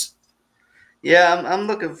both of us. Yeah, I'm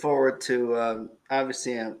looking forward to.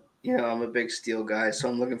 Obviously, I'm a big Steel guy, so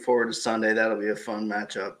I'm looking forward to Sunday. That'll be a fun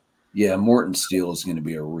matchup. Yeah, Morton Steele is going to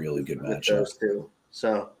be a really good matchup. Those two.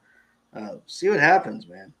 So see what happens,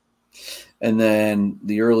 man. And then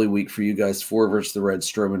the early week for you guys: 4 versus the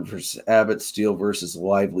Reds, Stroman versus Abbott, Steele versus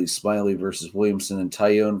Lively, Smiley versus Williamson, and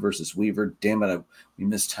Tyone versus Weaver. Damn it, we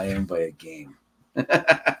missed Tyone by a game.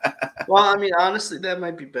 Well, I mean, honestly, that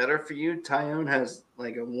might be better for you. Tyone has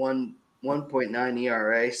like a 1.9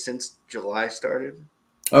 ERA since July started.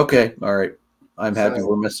 Okay, all right. I'm happy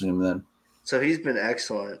we're missing him then. So he's been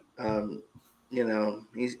excellent.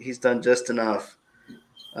 He's done just enough.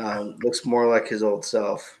 Looks more like his old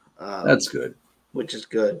self. That's good. Which is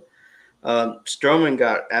good. Stroman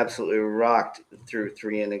got absolutely rocked through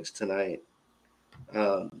 3 innings tonight.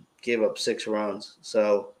 Gave up 6 runs.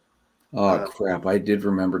 So. Crap. I did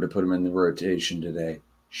remember to put him in the rotation today.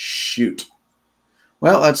 Shoot.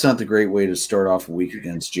 Well, that's not the great way to start off a week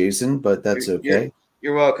against Jason, but that's okay.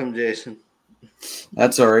 You're welcome, Jason.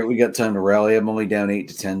 That's all right. We got time to rally. I'm only down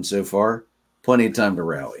 8-10 so far. Plenty of time to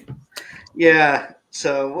rally. Yeah.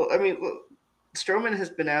 So, Stroman has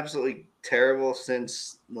been absolutely terrible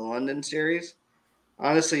since the London series.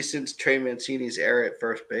 Honestly, since Trey Mancini's era at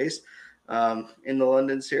first base in the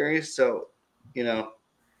London series. So,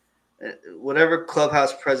 whatever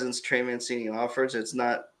clubhouse presence Trey Mancini offers, it's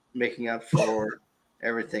not making up for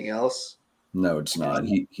everything else. No, it's not.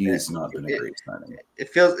 He has not been a great signing. It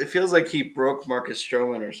feels like he broke Marcus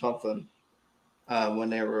Stroman or something when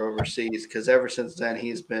they were overseas, because ever since then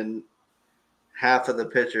he's been half of the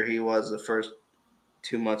pitcher he was the first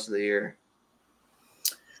 2 months of the year.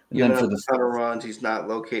 Giving up a ton of runs, he's not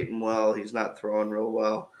locating well, he's not throwing real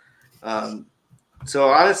well. So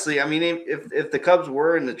honestly, I mean, if the Cubs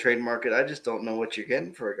were in the trade market, I just don't know what you're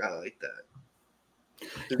getting for a guy like that.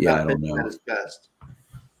 Yeah, I don't know. At his best.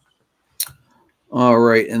 All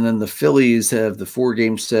right, and then the Phillies have the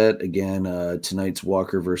 4-game set. Again, tonight's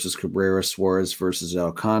Walker versus Cabrera, Suarez versus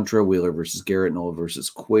Alcantara, Wheeler versus Garrett, Nola versus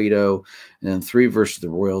Cueto, and then 3 versus the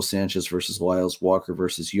Royals, Sanchez versus Lyles, Walker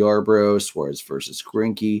versus Yarbrough, Suarez versus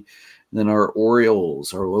Greinke. And then our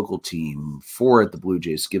Orioles, our local team, 4 at the Blue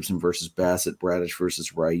Jays, Gibson versus Bassett, Bradish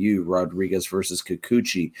versus Ryu, Rodriguez versus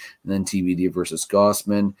Kikuchi, and then TBD versus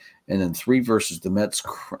Gossman. And then 3 versus the Mets,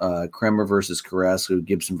 Kremer versus Carrasco,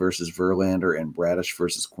 Gibson versus Verlander, and Bradish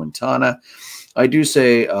versus Quintana. I do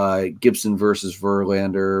say Gibson versus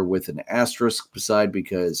Verlander with an asterisk beside,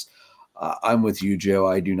 because I'm with you, Joe.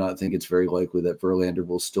 I do not think it's very likely that Verlander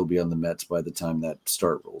will still be on the Mets by the time that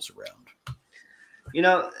start rolls around.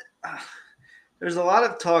 There's a lot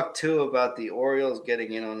of talk, too, about the Orioles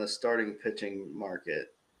getting in on the starting pitching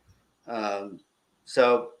market.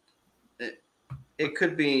 So it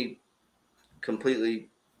could be completely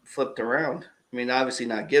flipped around. I mean, obviously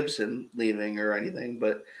not Gibson leaving or anything,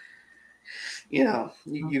 but, you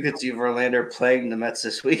could see Verlander playing the Mets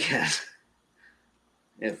this weekend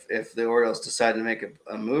if the Orioles decide to make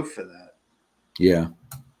a move for that. Yeah.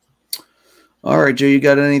 All right, Joe, you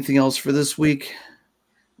got anything else for this week?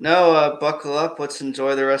 No, buckle up. Let's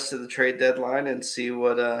enjoy the rest of the trade deadline and see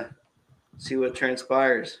what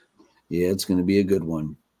transpires. Yeah, it's going to be a good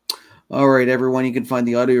one. All right, everyone. You can find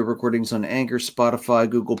the audio recordings on Anchor, Spotify,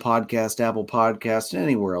 Google Podcast, Apple Podcast, and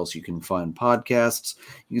anywhere else you can find podcasts.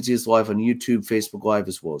 You can see us live on YouTube, Facebook Live,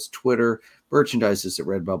 as well as Twitter. Merchandise is at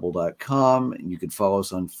redbubble.com. And you can follow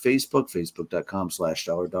us on Facebook,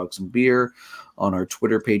 facebook.com/dollardogsandbeer. On our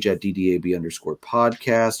Twitter page at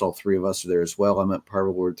DDAB_podcast. All 3 of us are there as well. I'm at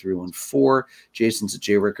Parlord314. Jason's at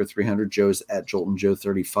JRicker300. Joe's at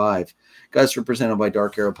JoltonJoe35. Guys, we're presented by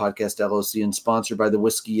Dark Arrow Podcast LLC and sponsored by the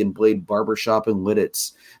Whiskey and Blade Barbershop in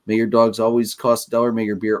Lidditz. May your dogs always cost $1. May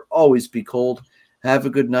your beer always be cold. Have a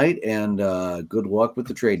good night and good luck with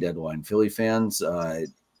the trade deadline. Philly fans, I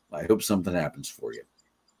hope something happens for you.